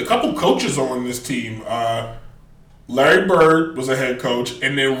 a couple coaches on this team. Larry Bird was a head coach,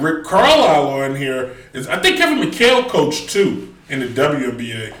 and then Rick Carlisle on here is, I think Kevin McHale coached too in the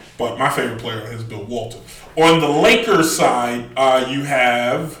WNBA, but my favorite player is Bill Walton. On the Lakers side, you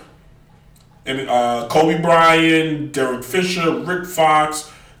have Kobe Bryant, Derek Fisher, Rick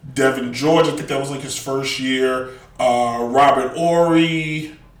Fox, Devin George, I think that was like his first year, Robert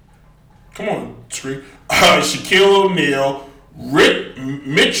Horry, come on, screen, Shaquille O'Neal,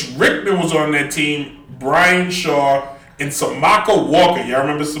 Mitch Rickman was on that team, Brian Shaw, and Samaka Walker. Y'all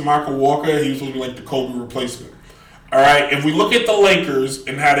remember Samaka Walker? He was supposed to be like the Kobe replacement. All right, if we look at the Lakers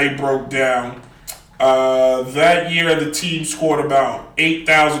and how they broke down, that year the team scored about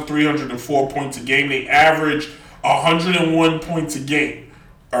 8,304 points a game. They averaged 101 points a game.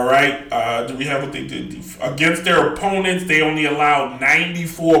 All right, do we have what they did? Against their opponents, they only allowed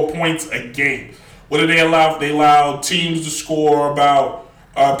 94 points a game. What did they allow? They allowed teams to score about,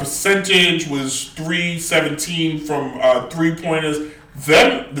 percentage was .317 from three-pointers.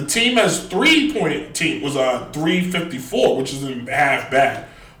 The team as three-point team was .354, which isn't half bad.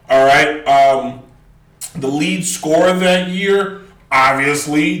 All right, the lead scorer that year,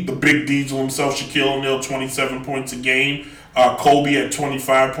 obviously, the big diesel himself, Shaquille O'Neal, 27 points a game. Kobe at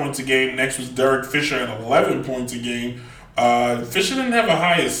 25 points a game. Next was Derek Fisher at 11 points a game. Fisher didn't have a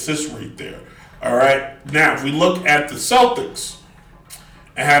high assist rate there. All right. Now, if we look at the Celtics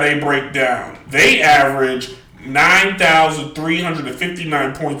and how they break down, they average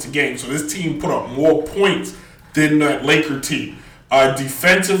 9,359 points a game. So this team put up more points than that Laker team.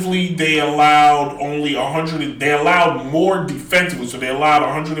 Defensively, they allowed only 100. They allowed more defensively, so they allowed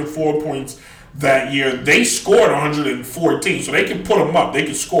 104 points that year. They scored 114, so they can put them up. They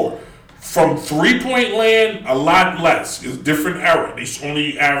can score. From three-point land, a lot less. It's a different era. Excuse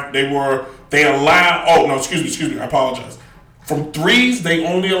me. I apologize. From threes, they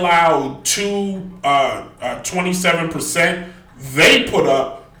only allowed 27%. They put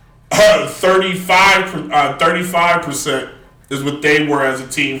up 35% is what they were as a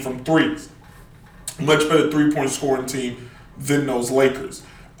team from threes. Much better three-point scoring team than those Lakers.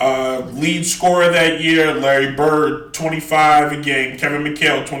 Lead scorer that year, Larry Bird, 25 a game. Kevin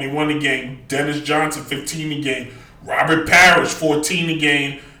McHale, 21 a game. Dennis Johnson, 15 a game. Robert Parrish, 14 a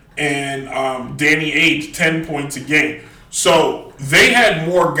game. And Danny Ainge, 10 points a game. So they had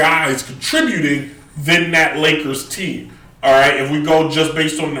more guys contributing than that Lakers team. All right, if we go just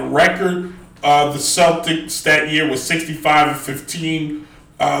based on the record, the Celtics that year was 65-15.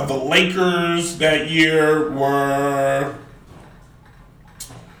 The Lakers that year were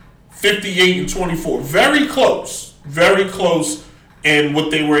 58-24. Very close in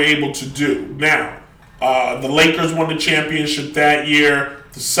what they were able to do. Now, the Lakers won the championship that year.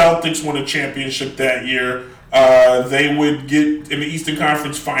 The Celtics won the championship that year. They would get in the Eastern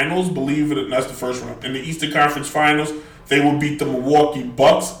Conference Finals, believe it or not, that's the first round. In the Eastern Conference Finals, they would beat the Milwaukee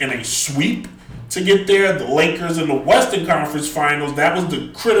Bucks in a sweep to get there. The Lakers in the Western Conference Finals, that was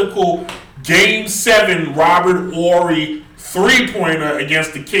the critical Game 7 Robert Horry three-pointer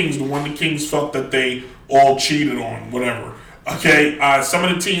against the Kings, the one the Kings felt that they all cheated on, whatever. Okay, some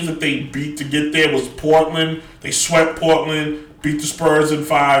of the teams that they beat to get there was Portland. They swept Portland, beat the Spurs in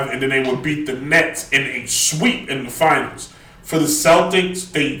 5, and then they would beat the Nets in a sweep in the finals. For the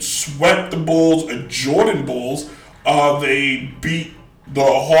Celtics, they swept the Bulls, Jordan Bulls. They beat the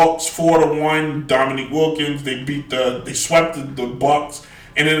Hawks 4-1. Dominique Wilkins. They swept the Bucks,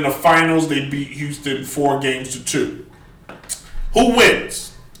 and then in the finals they beat Houston 4-2. Who wins?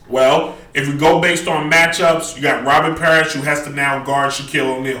 Well, if we go based on matchups, you got Robert Parrish, who has to now guard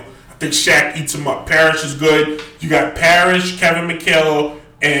Shaquille O'Neal. I think Shaq eats him up. Parrish is good. You got Parrish, Kevin McHale,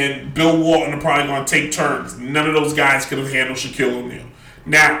 and Bill Walton are probably going to take turns. None of those guys could have handled Shaquille O'Neal.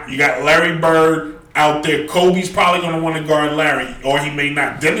 Now, you got Larry Bird out there. Kobe's probably going to want to guard Larry, or he may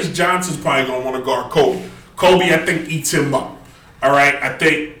not. Dennis Johnson's probably going to want to guard Kobe. Kobe, I think, eats him up. All right? I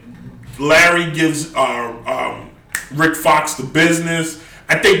think Larry gives Rick Fox the business.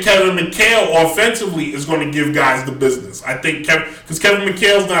 I think Kevin McHale offensively is going to give guys the business. I think because Kevin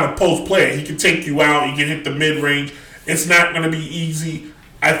McHale's not a post player. He can take you out. He can hit the mid-range. It's not going to be easy.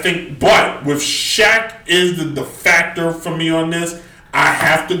 I think, but with Shaq is the factor for me on this, I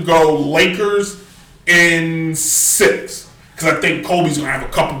have to go Lakers in 6. Because I think Kobe's going to have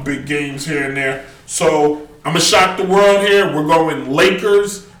a couple big games here and there. So I'm going to shock the world here. We're going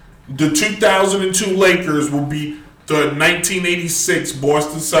Lakers. The 2002 Lakers will be the 1986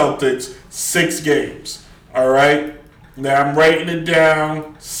 Boston Celtics, 6 games. All right? Now I'm writing it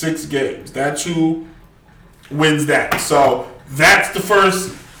down, 6 games. That's who wins that. So that's the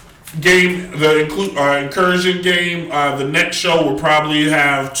first game, the incursion game. The next show will probably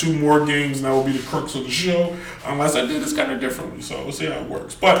have 2 more games, and that will be the crux of the show, unless I do this kind of differently. So we'll see how it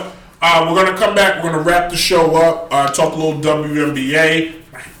works. But we're going to come back. We're going to wrap the show up, talk a little WNBA.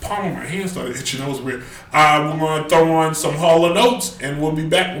 My palm of my hand started itching. That was weird. We're going to throw on some Hall of Notes, and we'll be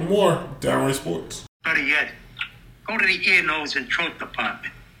back with more Downright Sports. Better yet, go to the ear, nose, and throat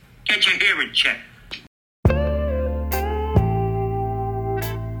department. Get your hearing checked.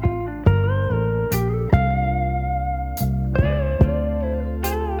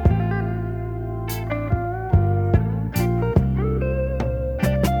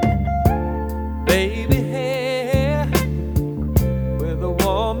 Baby hair with a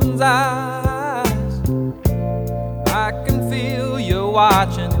woman's eyes, I can feel you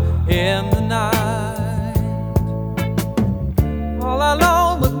watching in the night. All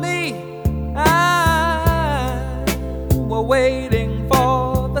alone with me, we're waiting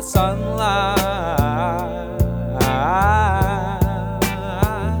for the sunlight.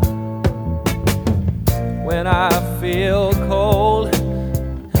 When I feel cold,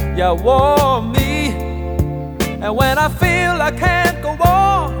 you warm me. And when I feel I can't go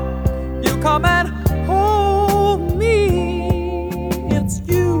on, you come and hold me. It's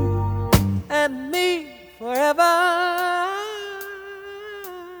you and me forever.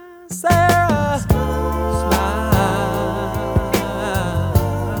 Sarah, smile.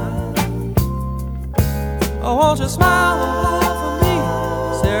 Oh, won't you smile for me,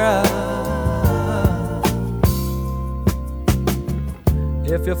 Sarah?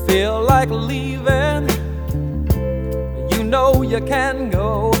 If you feel like leaving, you know you can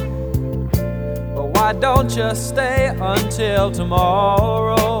go. But why don't you stay until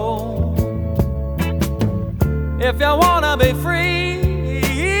tomorrow? If you wanna be free,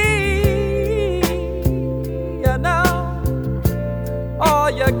 you know, all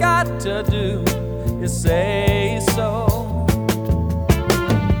you got to do is say so.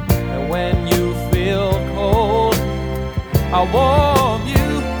 And when you feel cold, I warm you.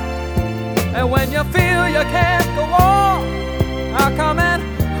 And when you feel you can't go on, I'll come and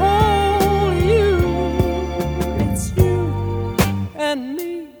hold you. It's you and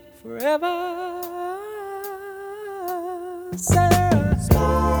me forever. Sarah,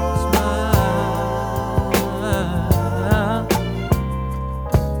 smile.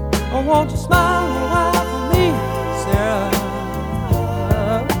 Oh, won't you smile a while for me, Sarah?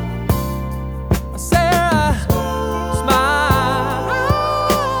 Sarah, smile.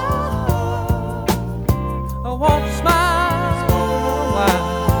 Oh, won't you smile a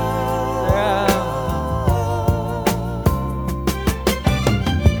while, Sarah?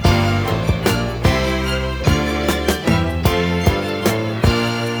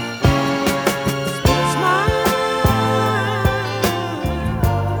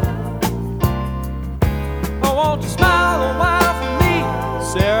 Oh, won't you smile a while for me,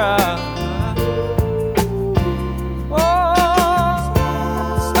 Sarah? Oh,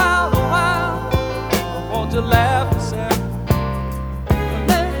 smile a while. Oh, won't you laugh, Sarah?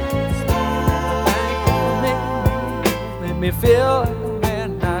 Make me feel like a man,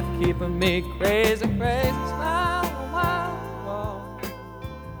 not keeping me crazy, crazy. Smile a while.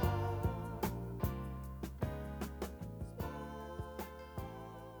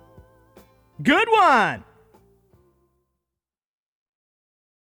 Good one.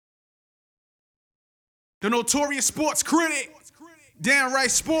 The notorious sports critic,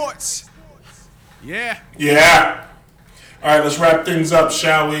 Downright Sports. Yeah. Yeah. All right, let's wrap things up,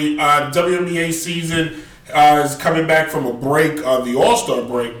 shall we? WNBA season is coming back from a break, the All-Star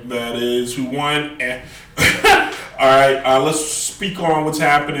break, that is. Who won? All right, let's speak on what's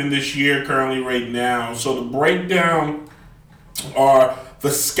happening this year currently right now. So the breakdown are The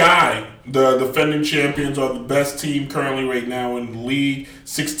Sky, the defending champions, are the best team currently right now in the league,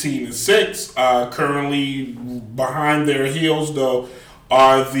 16-6. Currently behind their heels, though,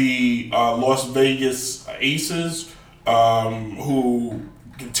 are the Las Vegas Aces, who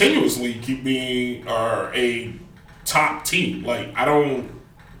continuously keep being a top team.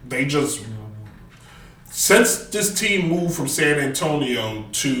 Since this team moved from San Antonio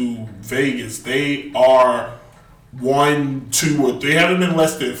to Vegas, they are 1, 2, or they haven't been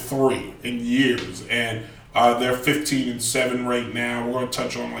less than 3 in years, and they're 15-7 right now. We're going to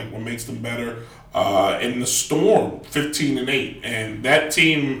touch on what makes them better. And the Storm, 15-8, and that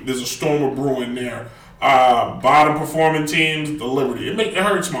team, there's a storm of brewing there. Bottom performing teams, the Liberty. It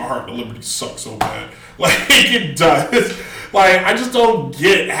hurts my heart. The Liberty sucks so bad. It does. I just don't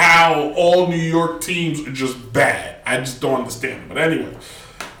get how all New York teams are just bad. I just don't understand it. But anyway,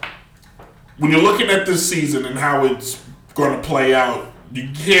 when you're looking at this season and how it's going to play out, you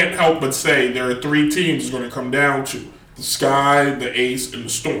can't help but say there are 3 teams it's going to come down to. The Sky, the Ace, and the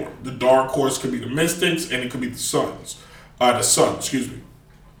Storm. The dark horse could be the Mystics, and it could be the Suns. The Sun, excuse me.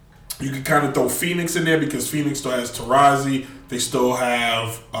 You can kind of throw Phoenix in there because Phoenix still has Tarazi. They still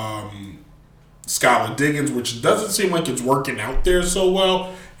have Skylar Diggins, which doesn't seem like it's working out there so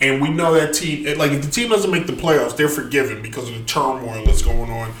well. And we know that team, if the team doesn't make the playoffs, they're forgiven because of the turmoil that's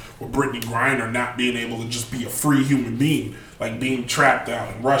going on with Brittany Griner not being able to just be a free human being, being trapped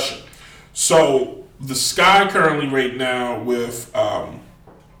out in Russia. So the Sky currently right now with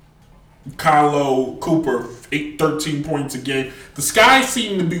Kylo Cooper, 13 points a game. The Sky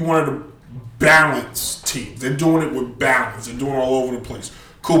seem to be one of the balanced teams. They're doing it with balance. They're doing it all over the place.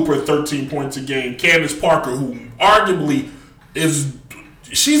 Cooper, 13 points a game. Candace Parker, who arguably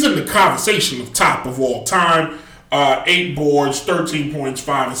she's in the conversation of top of all time. 8 boards, 13 points,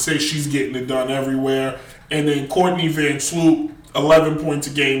 5 assists. She's getting it done everywhere. And then Courtney Van Sloot, 11 points a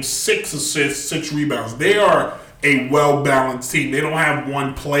game, 6 assists, 6 rebounds. They are a well-balanced team. They don't have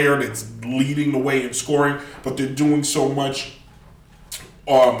one player that's leading the way in scoring, but they're doing so much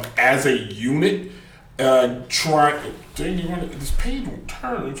as a unit. This page won't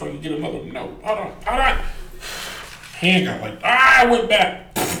turn. I'm trying to get another note. Hold on. Hand got I went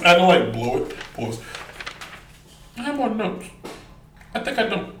back. I don't blow it. Pause. I have more notes. I think I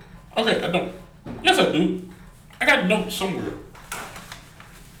don't. Okay, I don't. Yes, I do. I got notes somewhere.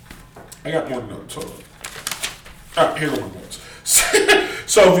 I got more notes. Hold on. All right, here are my notes.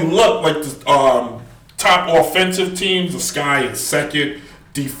 So if you look the top offensive teams, the Sky is second.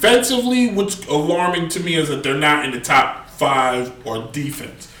 Defensively, what's alarming to me is that they're not in the top 5 or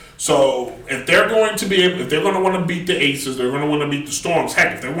defense. So if they're going to want to beat the Aces, they're going to want to beat the Storms.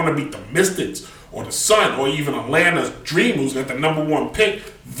 Heck, if they want to beat the Mystics or the Sun or even Atlanta's Dream, who's got the number 1 pick,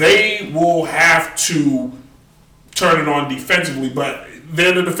 they will have to turn it on defensively. But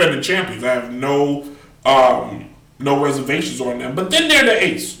they're the defending champions. I have no reservations on them. But then they're the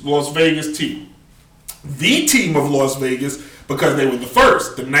Ace, Las Vegas team. The team of Las Vegas, because they were the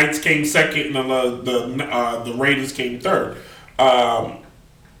first. The Knights came second, and the Raiders came third.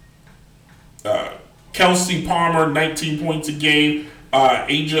 Kelsey Palmer, 19 points a game.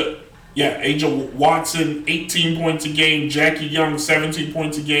 Aja Watson, 18 points a game. Jackie Young, 17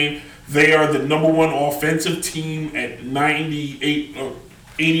 points a game. They are the number 1 offensive team at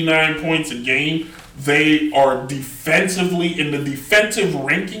 89 points a game. They are defensively in the defensive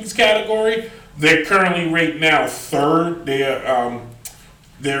rankings category. They're currently right now 3rd.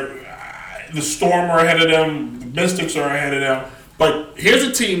 The Storm are ahead of them. The Mystics are ahead of them. But here's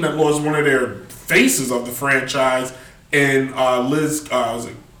a team that lost one of their faces of the franchise, and Liz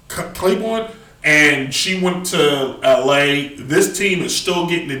Claiborne, and she went to LA. This team is still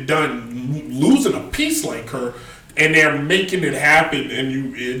getting it done, losing a piece like her, and they're making it happen. And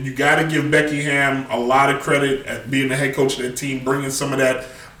you got to give Becky Ham a lot of credit at being the head coach of that team, bringing some of that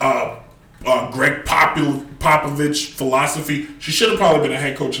Greg Popovich philosophy. She should have probably been a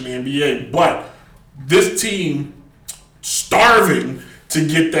head coach in the NBA, but this team starving to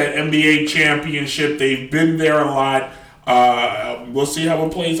get that NBA championship. They've been there a lot. We'll see how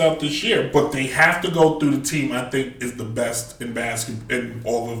it plays out this year, but they have to go through the team I think is the best in in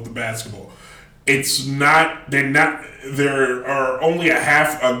all of the basketball. It's not. There are only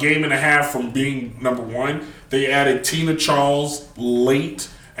a game and a half from being number 1. They added Tina Charles late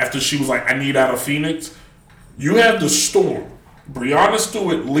after she was like, I need out of Phoenix. You have the Storm. Brianna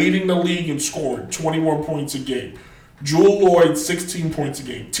Stewart leading the league in scoring, 21 points a game. Jewel Lloyd, 16 points a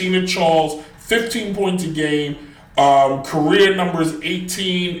game. Tina Charles, 15 points a game. Career numbers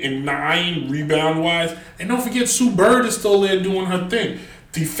 18 and 9 rebound-wise. And don't forget, Sue Bird is still there doing her thing.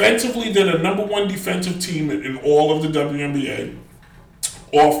 Defensively, they're the number 1 defensive team in all of the WNBA.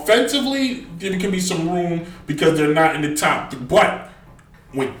 Offensively, there can be some room because they're not in the top. But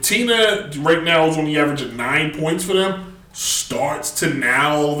when Tina right now is only averaging 9 points for them, starts to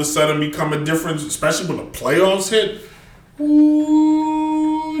now all of a sudden become a difference, especially when the playoffs hit.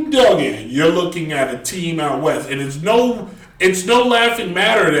 Ooh, doggy, you're looking at a team out west, and it's no laughing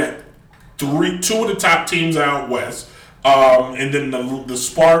matter that two of the top teams out west, and then the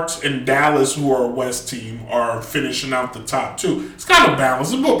Sparks and Dallas, who are a West team, are finishing out the top two. It's kind of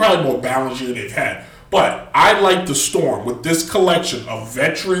balanced. It's probably more balanced year they've had. But I like the Storm with this collection of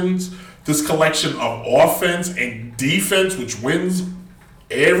veterans, this collection of offense and defense, which wins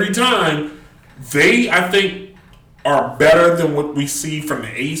every time. They, I think, are better than what we see from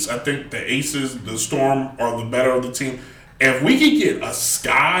the Ace. I think the Aces, the Storm, are the better of the team. If we could get a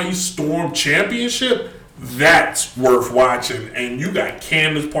Sky Storm championship, that's worth watching. And you got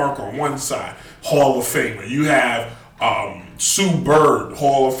Candace Parker on one side, Hall of Famer. You have Sue Bird,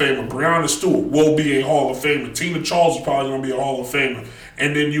 Hall of Famer. Breonna Stewart will be a Hall of Famer. Tina Charles is probably going to be a Hall of Famer.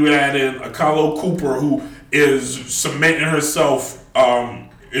 And then you add in Akalo Cooper, who is cementing herself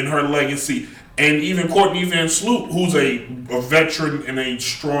in her legacy. And even Courtney Van Sloot, who's a veteran and a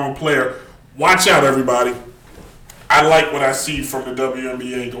strong player. Watch out, everybody. I like what I see from the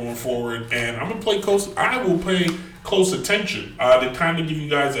WNBA going forward, and I will pay close attention to kind of give you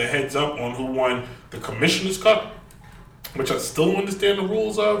guys a heads up on who won the Commissioner's Cup, which I still don't understand the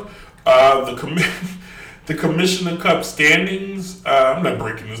rules of. The Commissioner Cup standings. I'm not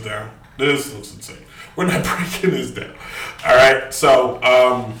breaking this down. This looks insane. We're not breaking this down. All right. So,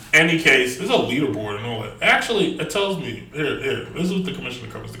 any case, there's a leaderboard and all that. Actually, it tells me here. This is what the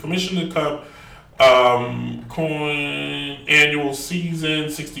Commissioner Cup is. The Commissioner Cup. Coin annual season,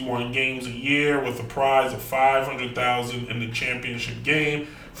 61 games a year with a prize of $500,000 in the championship game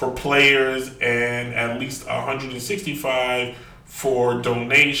for players and at least $165 for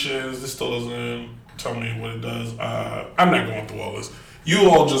donations. This still doesn't tell me what it does. I'm not going through all this. You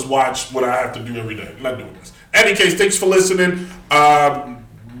all just watch what I have to do every day. I'm not doing this. Any case, thanks for listening.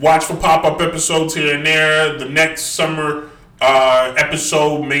 Watch for pop-up episodes here and there. The next summer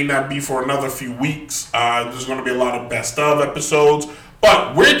episode may not be for another few weeks. There's going to be a lot of best of episodes.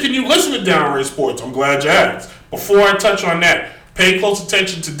 But where can you listen to Downright Sports? I'm glad you asked. Before I touch on that, pay close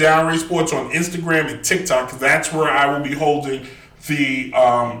attention to Downright Sports on Instagram and TikTok, because that's where I will be holding the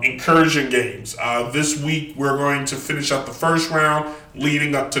incursion games. This week, we're going to finish up the first round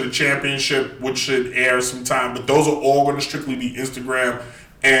leading up to the championship, which should air sometime. But those are all going to strictly be Instagram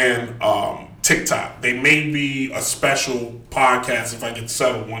and TikTok. They may be a special podcast if I get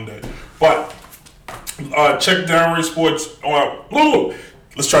settled one day. But check Downright Sports.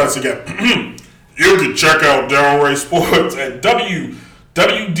 Let's try this again. You can check out Downright Sports at WDJCDB,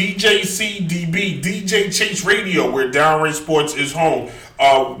 DJ Chase Radio, where Downright Sports is home.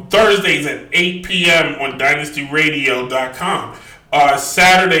 Thursdays at 8 p.m. on DynastyRadio.com.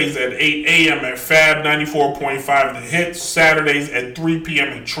 Saturdays at 8 a.m. at Fab 94.5 The Hits. Saturdays at 3 p.m.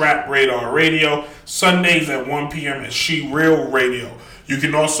 at Trap Radar Radio. Sundays at 1 p.m. at She Real Radio. You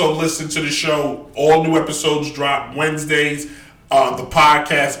can also listen to the show. All new episodes drop Wednesdays. The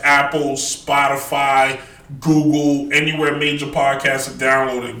podcast, Apple, Spotify, Google, anywhere major podcasts are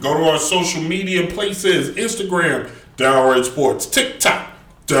downloaded. Go to our social media places. Instagram, Downright Sports. TikTok,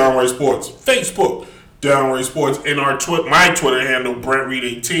 Downright Sports. Facebook, Downright Sports, and my Twitter handle,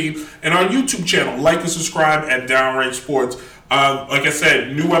 BrentReed18, and our YouTube channel. Like and subscribe at Downright Sports. Like I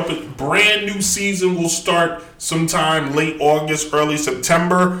said, brand new season will start sometime late August, early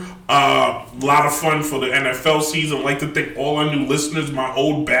September. A lot of fun for the NFL season. I'd like to thank all our new listeners. My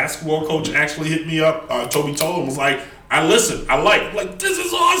old basketball coach actually hit me up. Toby Tolan was like, I listen, I like. I'm like, this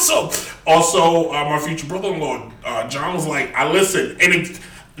is awesome. Also, my future brother-in-law, John, was like, I listen. And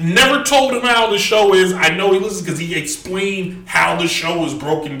never told him how the show is. I know he listens because he explained how the show is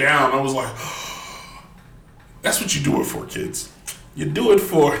broken down. I was like, that's what you do it for, kids. You do it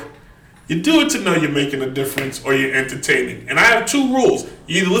to know you're making a difference or you're entertaining. And I have two rules.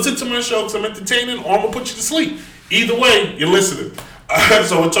 You either listen to my show because I'm entertaining or I'm going to put you to sleep. Either way, you're listening.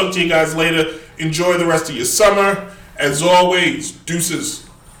 So I'll talk to you guys later. Enjoy the rest of your summer. As always, deuces.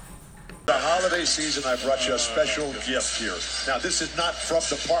 The holiday season, I brought you a special gift here. Now, this is not from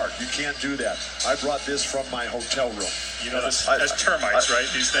the park. You can't do that. I brought this from my hotel room. You know, that's termites, right?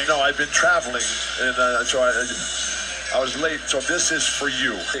 These things? No, I've been traveling, and so I was late. So this is for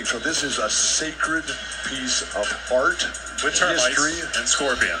you. So this is a sacred piece of art, with termites history, and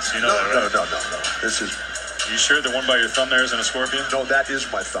scorpions. You know that, right? No. This is. You sure the one by your thumb there isn't a scorpion? No, that is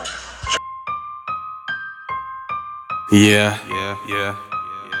my thumb. Yeah.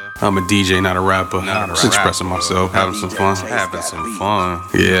 I'm a DJ, not a rapper. Just expressing myself, having some fun.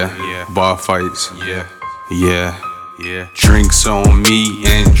 Yeah. Bar fights. Yeah. Drinks on me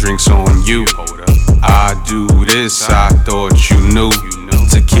and drinks on you. I do this, I thought you knew.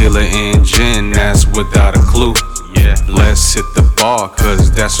 Tequila and gin, that's without a clue. Let's hit the bar,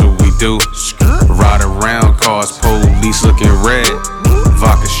 cause that's what we do. Ride around cars, police looking red.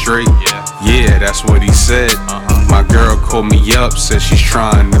 Vodka straight, yeah, that's what he said. My girl called me up, said she's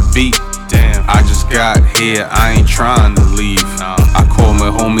trying to beat. Damn, I just got here, I ain't trying to leave. I call my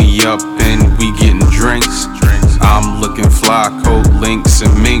homie up and we getting drinks. I'm looking fly, coat links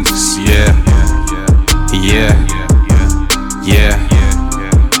and minks. Yeah.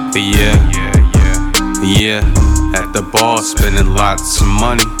 At the bar, spending lots of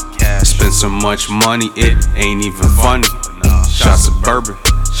money. Spend so much money, it ain't even funny. Shots of bourbon,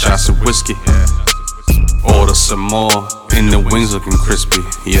 shots of whiskey. Order some more, and the wings looking crispy.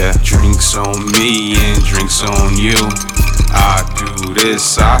 Yeah, drinks on me and drinks on you. I do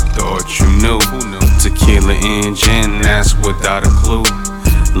this, I thought you knew. Tequila and gin, that's without a clue.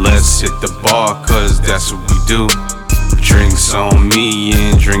 Let's hit the bar, cause that's what we do. Drinks on me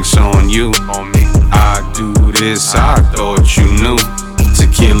and drinks on you. I do this, I thought you knew.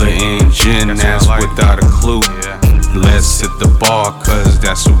 Tequila and gin, that's without a clue. Let's hit the bar, cause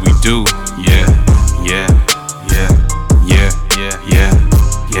that's what we do. Yeah.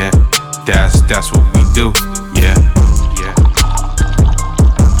 That's what we do. Yeah.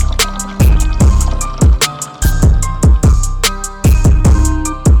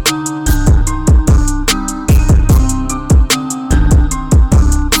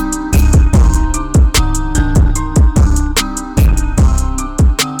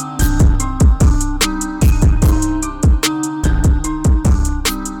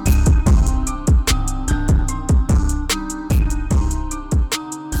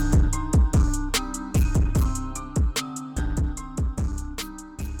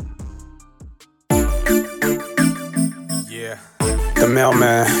 The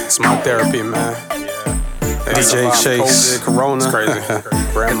mailman, it's my therapy, man. DJ Chase, Corona, it's crazy.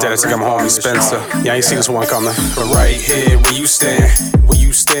 And then I got my homie Spencer. Yeah, I ain't see this one coming. But right here, where you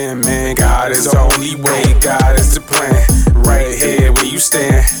stand, man. God is the only way, God is the plan. Right here, where you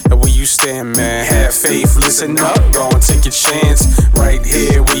stand, man. Have faith, listen up, go and take your chance. Right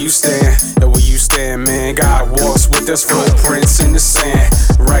here, where you stand, man. God walks with us, footprints in the sand.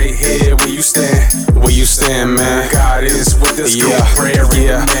 Right here, where you stand, man. God is with us, prayer in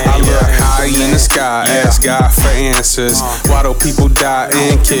the man. I look high in the sky, ask God for answers. Why do people die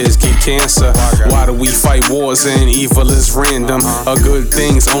and kids get cancer? Why do we fight wars and evil is random? Good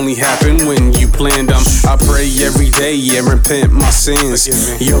things only happen when you plan them. I pray every day and repent my sins.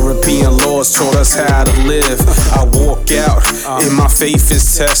 European laws taught us how to live. I walk out and my faith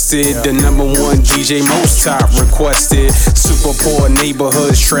is tested. The #1 DJ most top requested. Super poor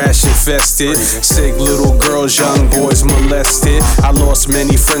neighborhoods, trash infested. Sick little girls, young boys molested. I lost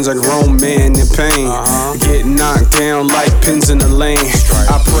many friends, a grown man in pain. Get knocked down like pins in the lane.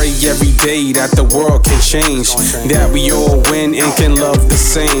 I pray every day that the world can change, that we all win and can love the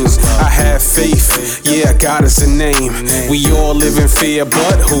same. I have faith, yeah, God is the name. We all live in fear,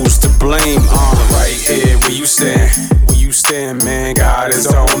 but who's to blame? Right here, where you stand, man. God is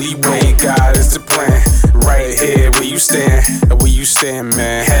the only way, God is the plan. Right here, where you stand,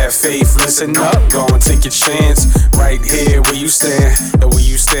 man. Have faith, listen up, go and take your chance. Right here, where you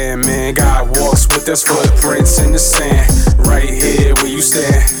stand, man. God walks with us, footprints in the sand. Right here, where you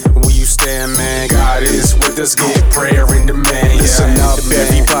stand, man. God is with us, get prayer in the man. Listen up,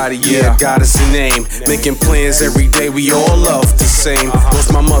 everybody, yeah, God is the name. Making plans every day, we all love the same.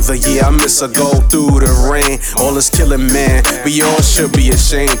 Lost my mother, yeah, I miss her, go through the rain. All is killing, man, we all should be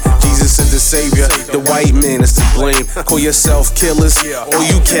ashamed. Jesus is the savior, the white man is to blame. Call yourself killers, all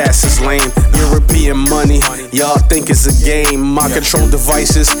you cats is lame. European money, y'all think it's a game. My control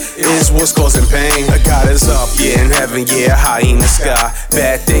devices is what's causing pain. God is up, yeah, in heaven, yeah, high in the sky.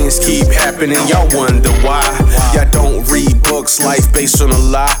 Bad things keep happening, y'all wonder why. Y'all don't read books, life based on a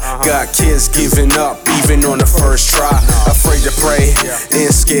lie. Got kids giving up, even on the first try. Afraid to pray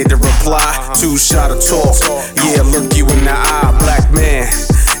and scared to reply. Too shy to talk, yeah, look you in the eye. Black man,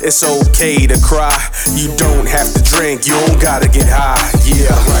 it's okay to cry. You don't have to drink, you don't gotta get high.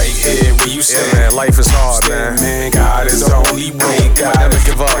 Yeah, right here where you stand, man. Life is hard, man. God is the only way. God never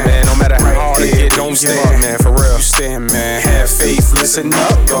give up, man. No matter how hard it get, don't give up, man. For real. You stand, man. Have faith, listen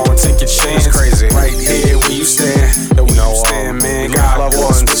up, go and take your chance. It's crazy. Right here where you stand, man. God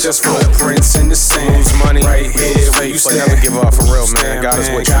walks with just footprints in the sand. Money, right here where you stand. Never give up, for real, man. God is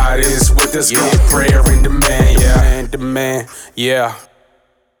with you. God is with us. Get prayer in the man, yeah. The man, yeah.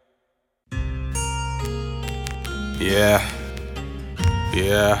 Yeah.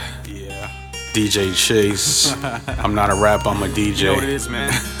 DJ Chase. I'm not a rapper, I'm a DJ. You know what it is,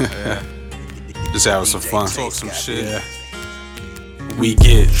 man? Just having some fun. Talk some shit. Yeah. We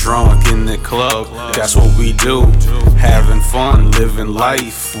get drunk in the club, that's what we do. Having fun, living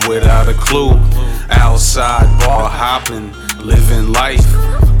life without a clue. Outside bar hopping, living life.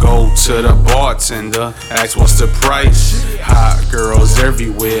 Go to the bartender, ask what's the price. Hot girls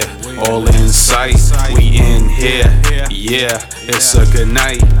everywhere, all in sight. We in here, yeah, it's a good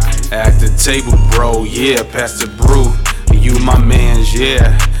night. At the table, bro, yeah, pass the brew. You my mans,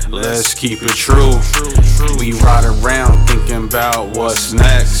 yeah, let's keep it true. We ride around thinking about what's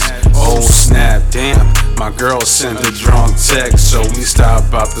next. Oh snap, damn, my girl sent a drunk text. So we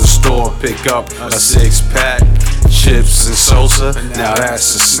stop out the store, pick up a 6-pack. Chips and salsa, now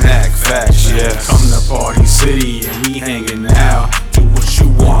that's a snack. Facts, yeah. Come to Party City and we hanging out. Do what you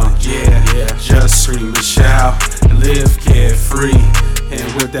want, yeah. Just scream and shout. Live carefree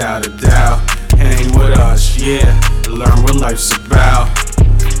and without a doubt. Hang with us, yeah. Learn what life's about.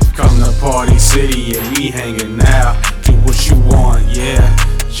 Come to Party City and we hanging out. Do what you want, yeah.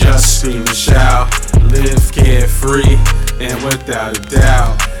 Just scream and shout. Live carefree and without a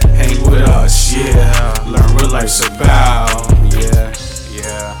doubt. Hang with us, yeah. Learn what life's about, yeah.